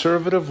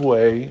conservative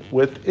way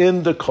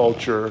within the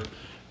culture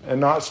and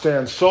not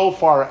stand so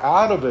far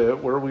out of it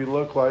where we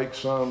look like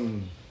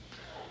some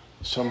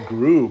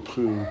group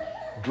who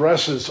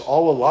dresses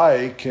all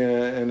alike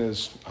and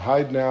is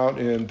hiding out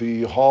in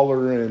the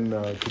holler in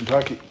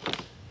Kentucky,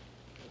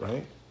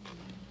 right?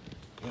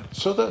 Yeah.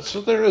 So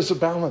there is a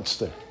balance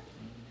there.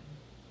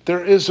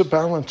 There is a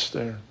balance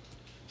there.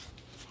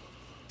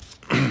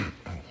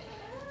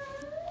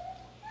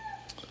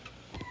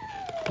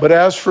 But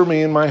as for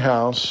me and my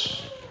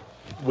house,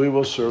 we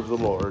will serve the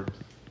Lord.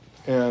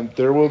 And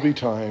there will be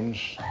times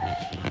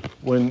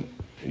when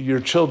your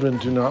children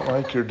do not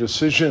like your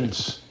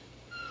decisions.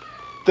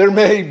 There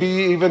may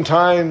be even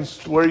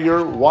times where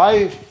your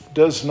wife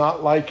does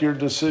not like your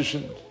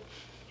decision.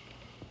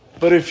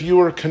 But if you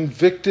are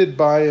convicted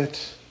by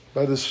it,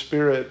 by the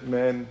Spirit,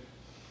 men,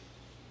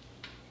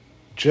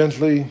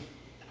 gently,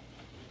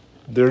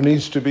 there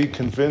needs to be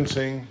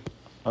convincing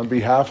on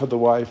behalf of the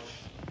wife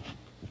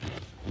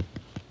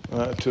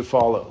to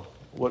follow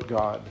what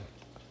God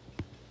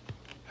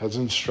has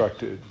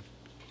instructed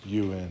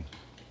you in.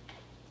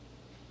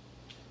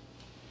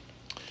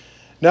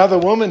 Now, the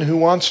woman who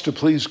wants to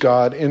please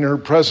God in her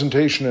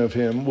presentation of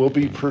him will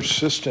be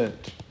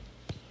persistent,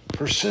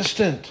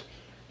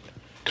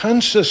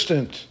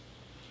 consistent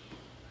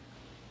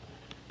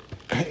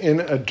in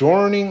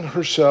adorning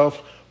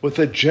herself with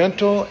a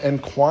gentle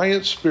and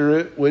quiet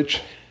spirit,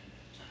 which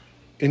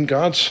in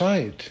God's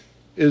sight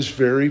is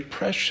very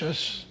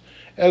precious,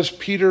 as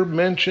Peter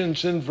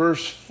mentions in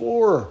verse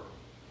 4.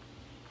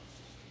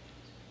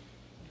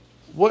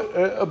 What,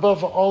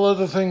 above all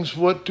other things,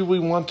 what do we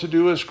want to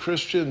do as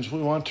Christians?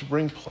 We want to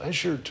bring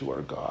pleasure to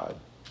our God.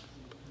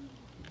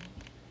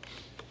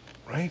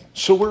 Right?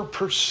 So we're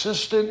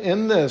persistent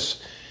in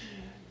this.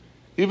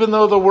 Even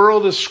though the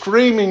world is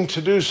screaming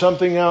to do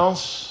something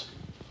else,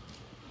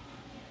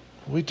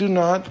 we do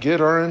not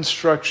get our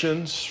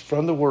instructions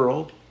from the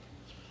world.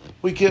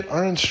 We get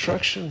our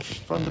instructions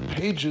from the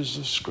pages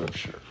of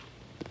Scripture.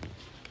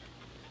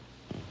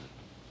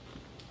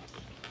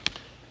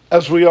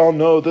 As we all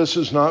know, this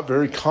is not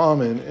very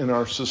common in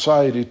our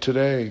society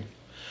today.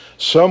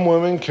 Some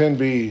women can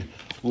be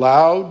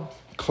loud,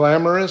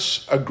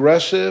 clamorous,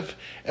 aggressive,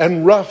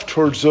 and rough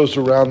towards those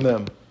around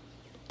them.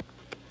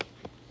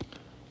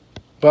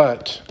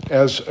 But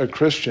as a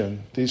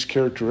Christian, these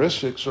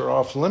characteristics are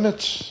off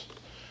limits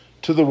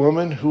to the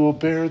woman who will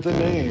bear the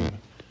name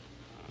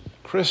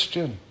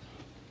Christian.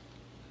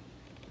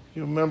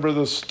 You remember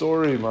the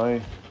story,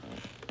 my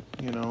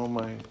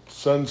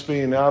son's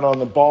being out on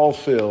the ball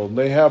field.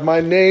 They have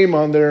my name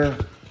on their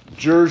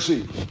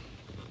jersey,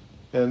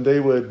 and they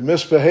would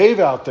misbehave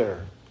out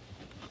there.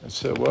 I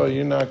said, well,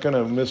 you're not going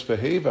to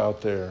misbehave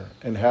out there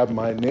and have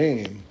my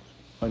name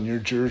on your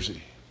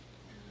jersey.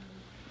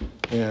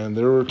 And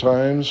there were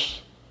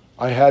times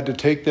I had to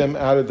take them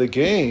out of the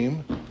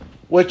game,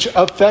 which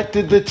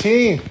affected the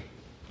team.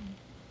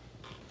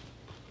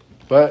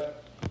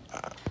 But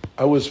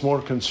I was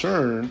more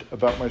concerned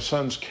about my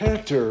son's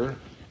character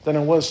than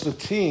it was the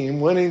team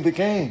winning the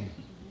game.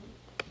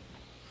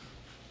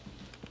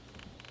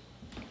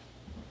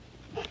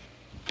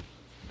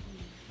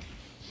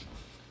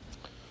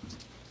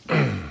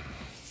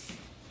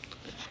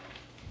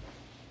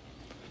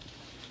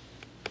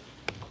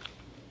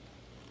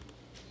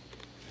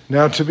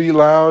 Now, to be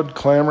loud,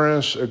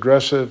 clamorous,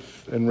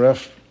 aggressive, and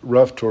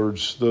rough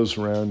towards those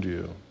around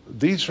you,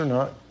 these are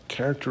not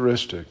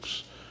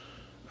characteristics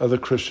of the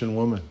Christian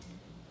woman.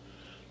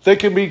 They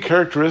can be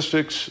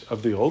characteristics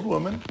of the old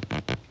woman,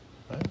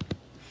 right?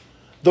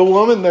 The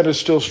woman that is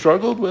still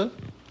struggled with,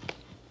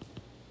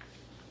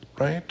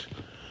 right?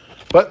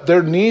 But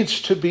there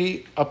needs to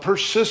be a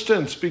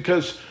persistence,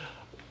 because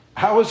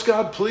how is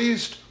God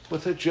pleased?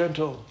 With a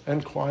gentle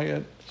and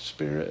quiet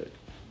spirit.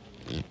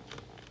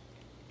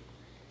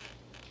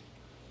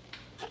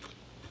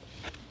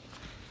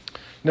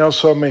 Now,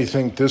 some may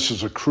think this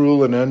is a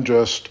cruel and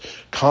unjust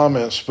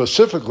comment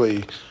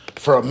specifically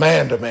for a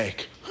man to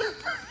make.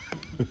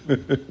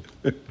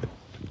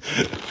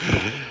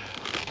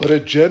 But a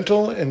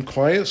gentle and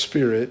quiet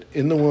spirit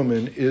in the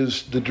woman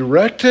is the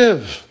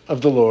directive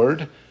of the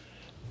Lord,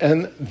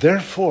 and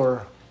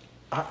therefore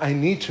I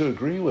need to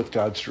agree with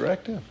God's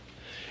directive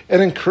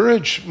and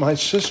encourage my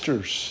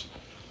sisters,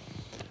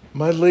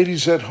 my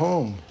ladies at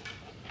home,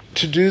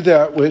 to do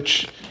that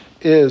which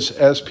is,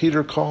 as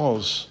Peter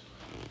calls,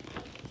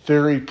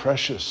 very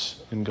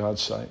precious in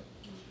God's sight.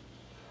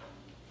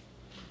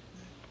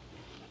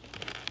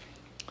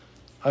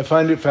 I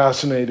find it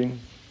fascinating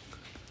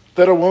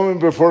that a woman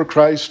before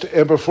Christ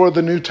and before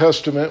the New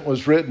Testament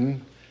was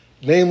written,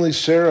 namely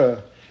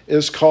Sarah,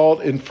 is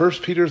called in 1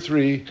 Peter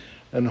 3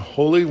 an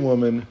holy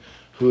woman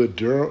who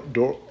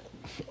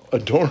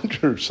adorned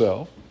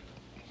herself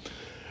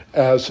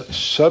as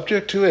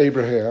subject to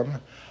Abraham,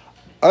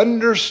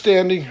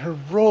 understanding her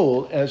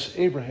role as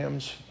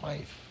Abraham's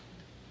wife.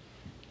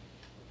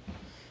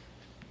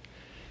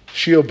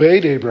 She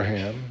obeyed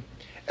Abraham,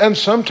 and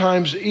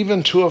sometimes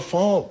even to a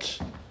fault.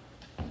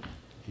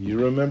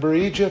 You remember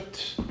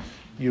Egypt.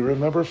 You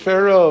remember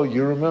Pharaoh.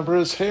 You remember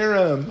his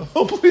harem.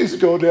 Oh, please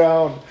go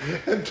down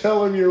and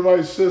tell him you're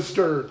my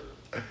sister.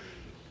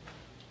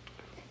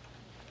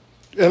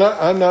 And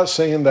I'm not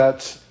saying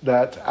that's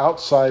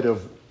outside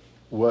of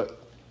what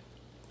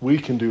we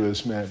can do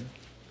as men.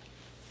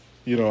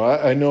 You know,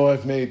 I know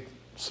I've made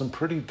some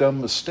pretty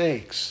dumb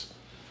mistakes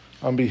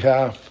on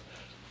behalf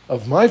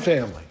of my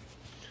family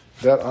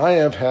that I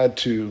have had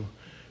to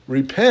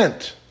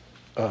repent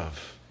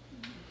of.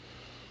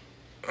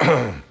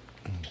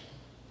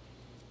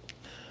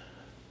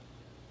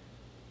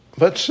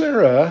 But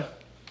Sarah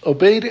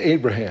obeyed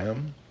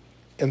Abraham,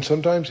 and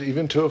sometimes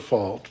even to a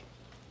fault.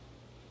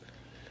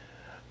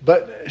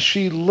 But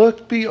she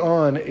looked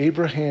beyond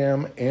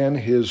Abraham and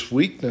his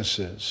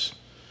weaknesses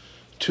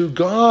to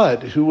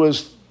God, who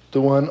was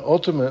the one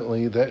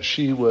ultimately that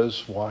she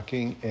was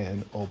walking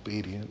in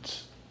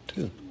obedience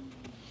to.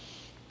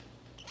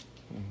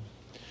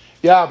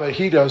 Yeah, but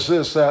he does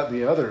this, that, and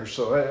the other,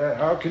 so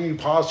how can you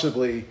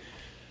possibly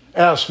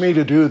ask me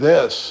to do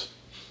this?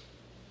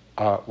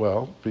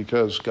 Well,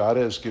 because God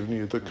has given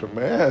you the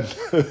command,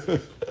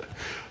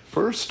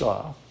 first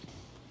off.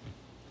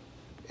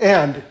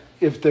 And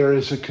if there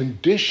is a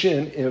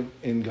condition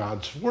in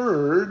God's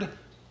word,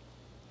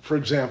 for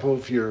example,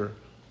 if your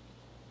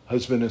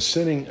husband is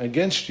sinning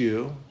against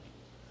you,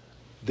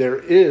 there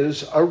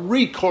is a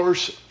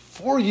recourse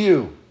for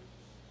you.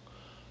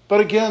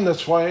 But again,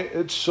 that's why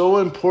it's so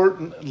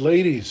important,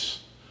 ladies,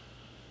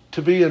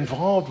 to be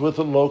involved with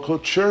a local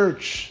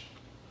church.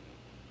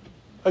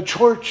 A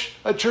church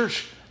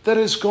that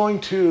is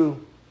going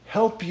to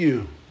help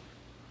you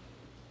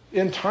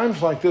in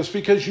times like this,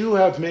 because you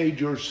have made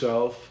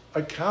yourself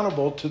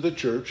accountable to the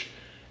church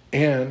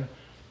and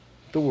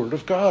the Word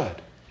of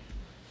God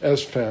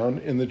as found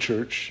in the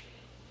church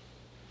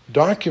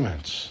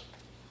documents.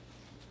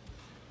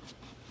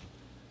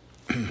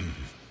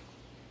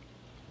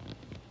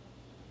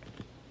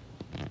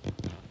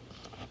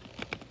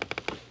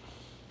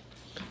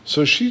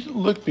 So she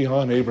looked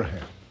beyond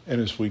Abraham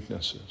and his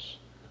weaknesses.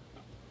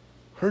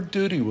 Her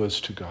duty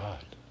was to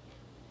God.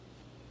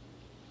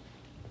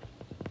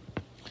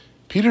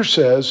 Peter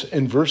says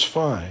in verse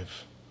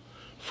 5,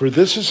 "For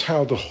this is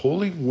how the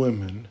holy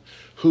women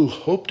who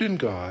hoped in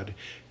God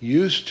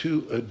used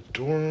to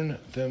adorn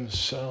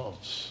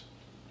themselves,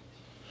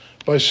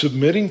 by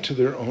submitting to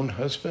their own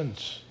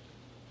husbands."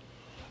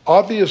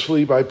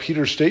 Obviously, by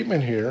Peter's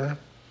statement here,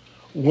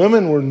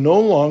 women were no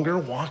longer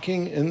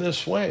walking in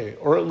this way,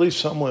 or at least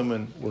some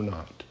women were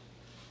not.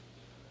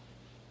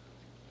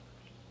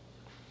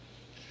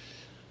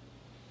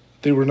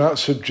 They were not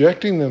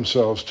subjecting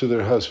themselves to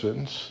their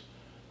husbands,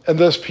 and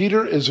thus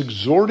Peter is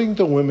exhorting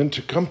the women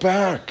to come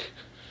back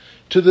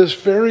to this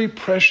very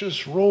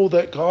precious role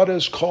that God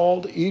has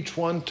called each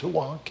one to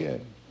walk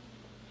in.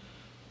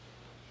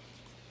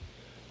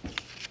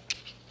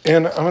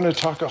 And I'm going to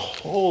talk a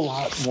whole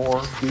lot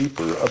more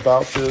deeper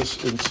about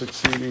this in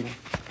succeeding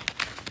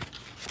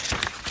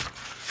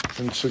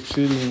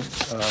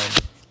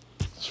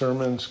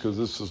sermons, because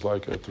this is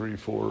like a 3,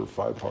 4, or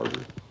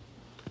 5-parter.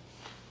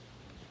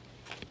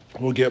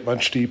 We'll get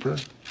much deeper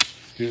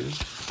here.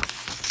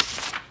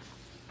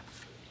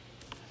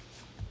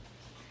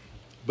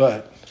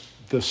 But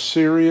the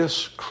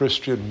serious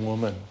Christian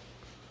woman,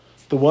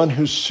 the one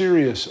who's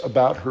serious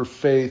about her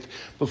faith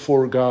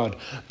before God,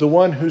 the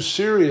one who's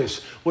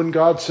serious when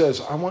God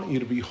says, "I want you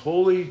to be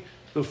holy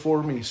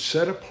before me,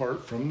 set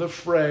apart from the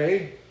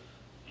fray.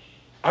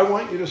 I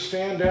want you to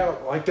stand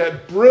out like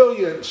that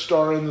brilliant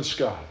star in the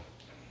sky."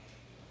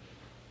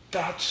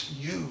 That's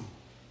you.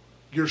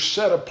 You're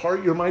set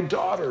apart. You're my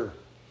daughter.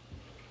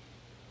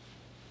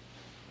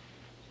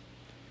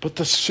 But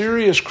the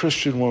serious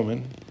Christian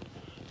woman,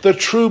 the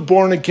true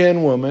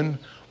born-again woman,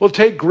 will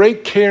take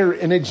great care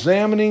in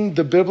examining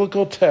the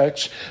biblical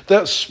texts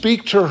that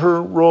speak to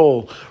her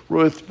role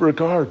with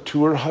regard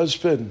to her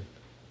husband.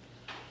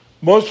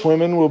 Most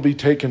women will be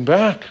taken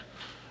back.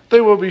 They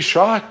will be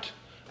shocked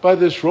by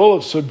this role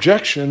of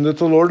subjection that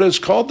the Lord has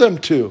called them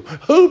to.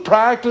 Who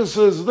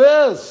practices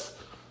this?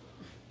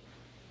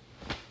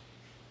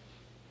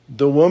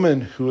 The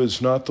woman who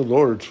is not the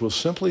Lord's will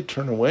simply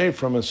turn away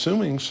from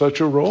assuming such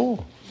a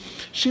role.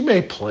 She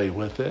may play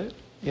with it,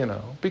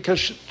 because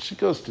she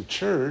goes to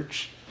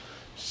church.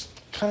 She's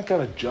kind of got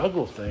to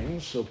juggle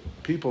things so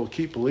people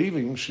keep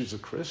believing she's a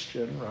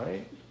Christian,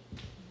 right?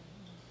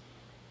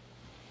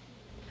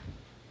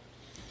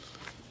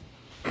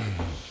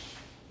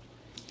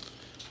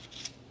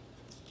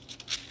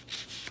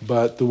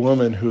 But the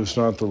woman who is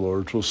not the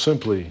Lord's will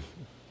simply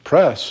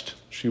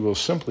she will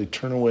simply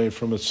turn away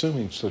from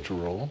assuming such a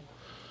role.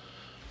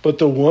 But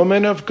the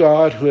woman of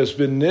God who has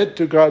been knit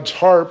to God's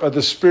heart by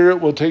the Spirit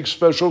will take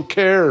special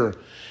care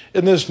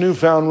in this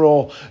newfound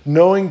role,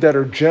 knowing that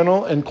her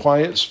gentle and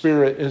quiet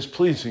spirit is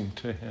pleasing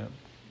to Him.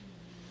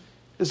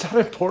 Is that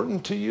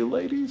important to you,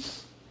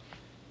 ladies?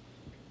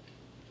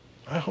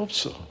 I hope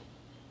so.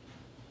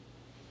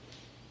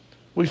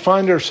 We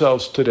find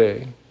ourselves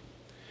today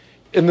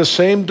in the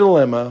same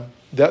dilemma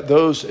that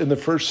those in the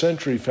first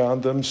century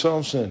found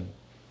themselves in.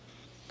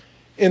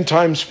 In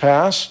times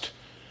past,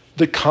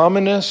 the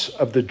commonness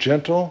of the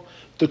gentle,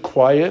 the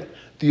quiet,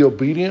 the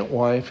obedient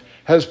wife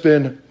has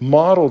been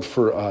modeled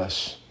for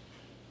us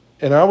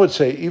and I would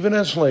say even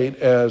as late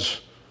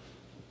as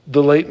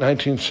the late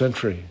 19th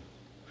century,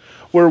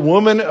 where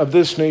women of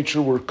this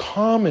nature were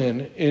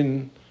common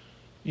in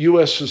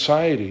U.S.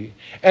 society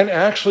and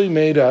actually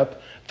made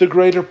up the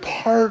greater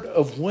part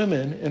of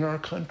women in our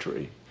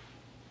country.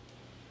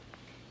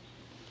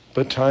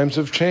 But times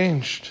have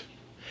changed,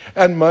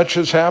 and much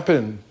has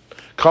happened,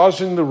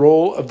 causing the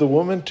role of the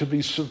woman to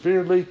be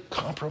severely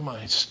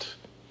compromised.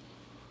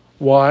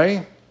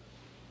 Why?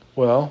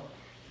 Well,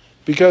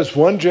 because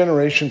one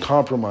generation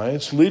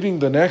compromised, leading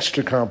the next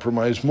to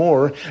compromise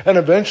more, and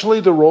eventually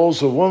the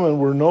roles of women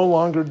were no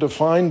longer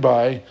defined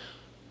by,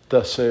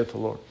 thus saith the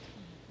Lord,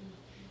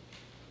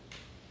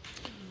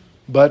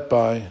 but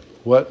by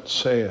what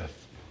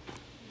saith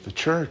the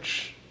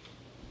church,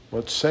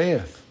 what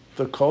saith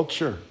the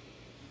culture.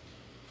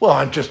 Well,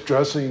 I'm just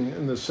dressing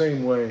in the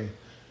same way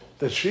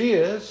that she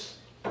is.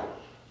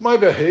 My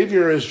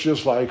behavior is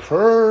just like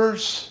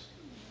hers.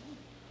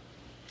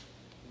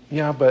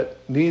 Yeah, but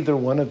neither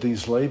one of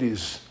these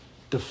ladies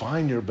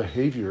define your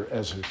behavior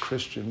as a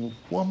Christian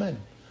woman,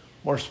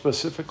 more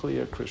specifically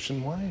a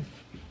Christian wife.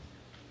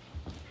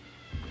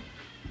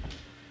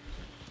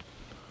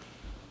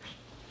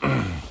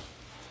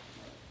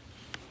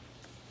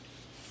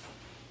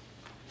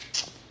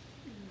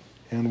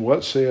 And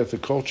what saith the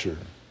culture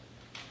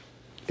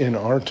in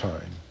our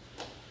time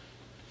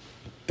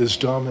is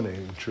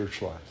dominating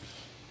church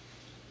life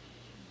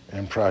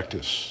and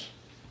practice.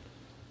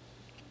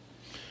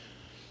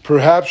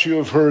 Perhaps you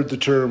have heard the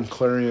term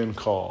clarion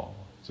call.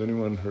 Has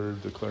anyone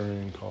heard the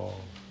clarion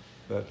call,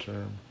 that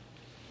term?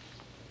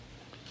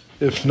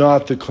 If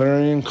not, the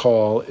clarion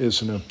call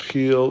is an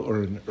appeal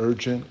or an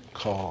urgent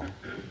call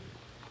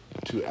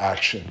to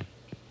action.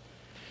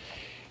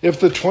 If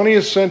the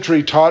 20th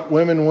century taught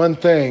women one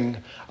thing,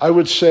 I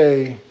would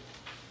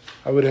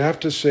have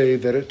to say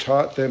that it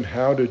taught them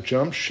how to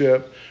jump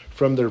ship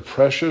from their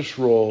precious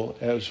role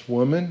as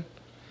woman,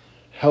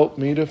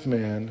 helpmeet of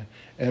man,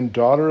 and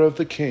daughter of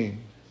the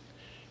king,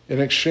 in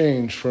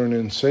exchange for an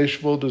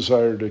insatiable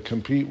desire to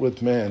compete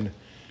with men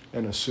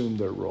and assume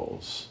their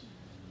roles.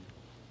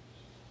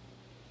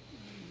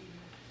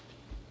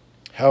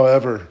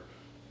 However,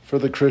 for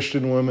the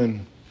Christian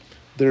woman,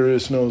 there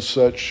is no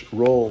such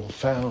role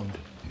found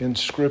in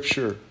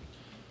Scripture.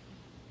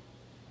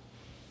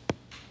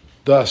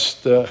 Thus,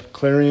 the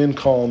clarion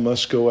call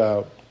must go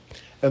out,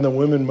 and the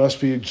women must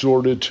be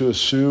exhorted to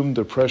assume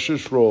the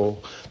precious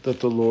role that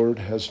the Lord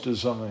has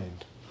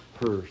designed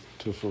her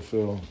to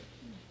fulfill.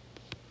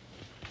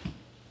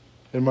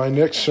 In my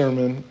next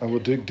sermon, I will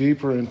dig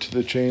deeper into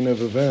the chain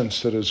of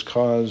events that has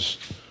caused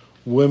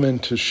women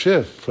to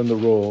shift from the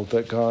role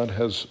that God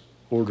has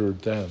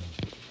ordered them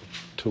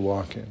to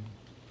walk in.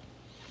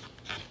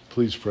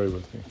 Please pray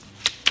with me.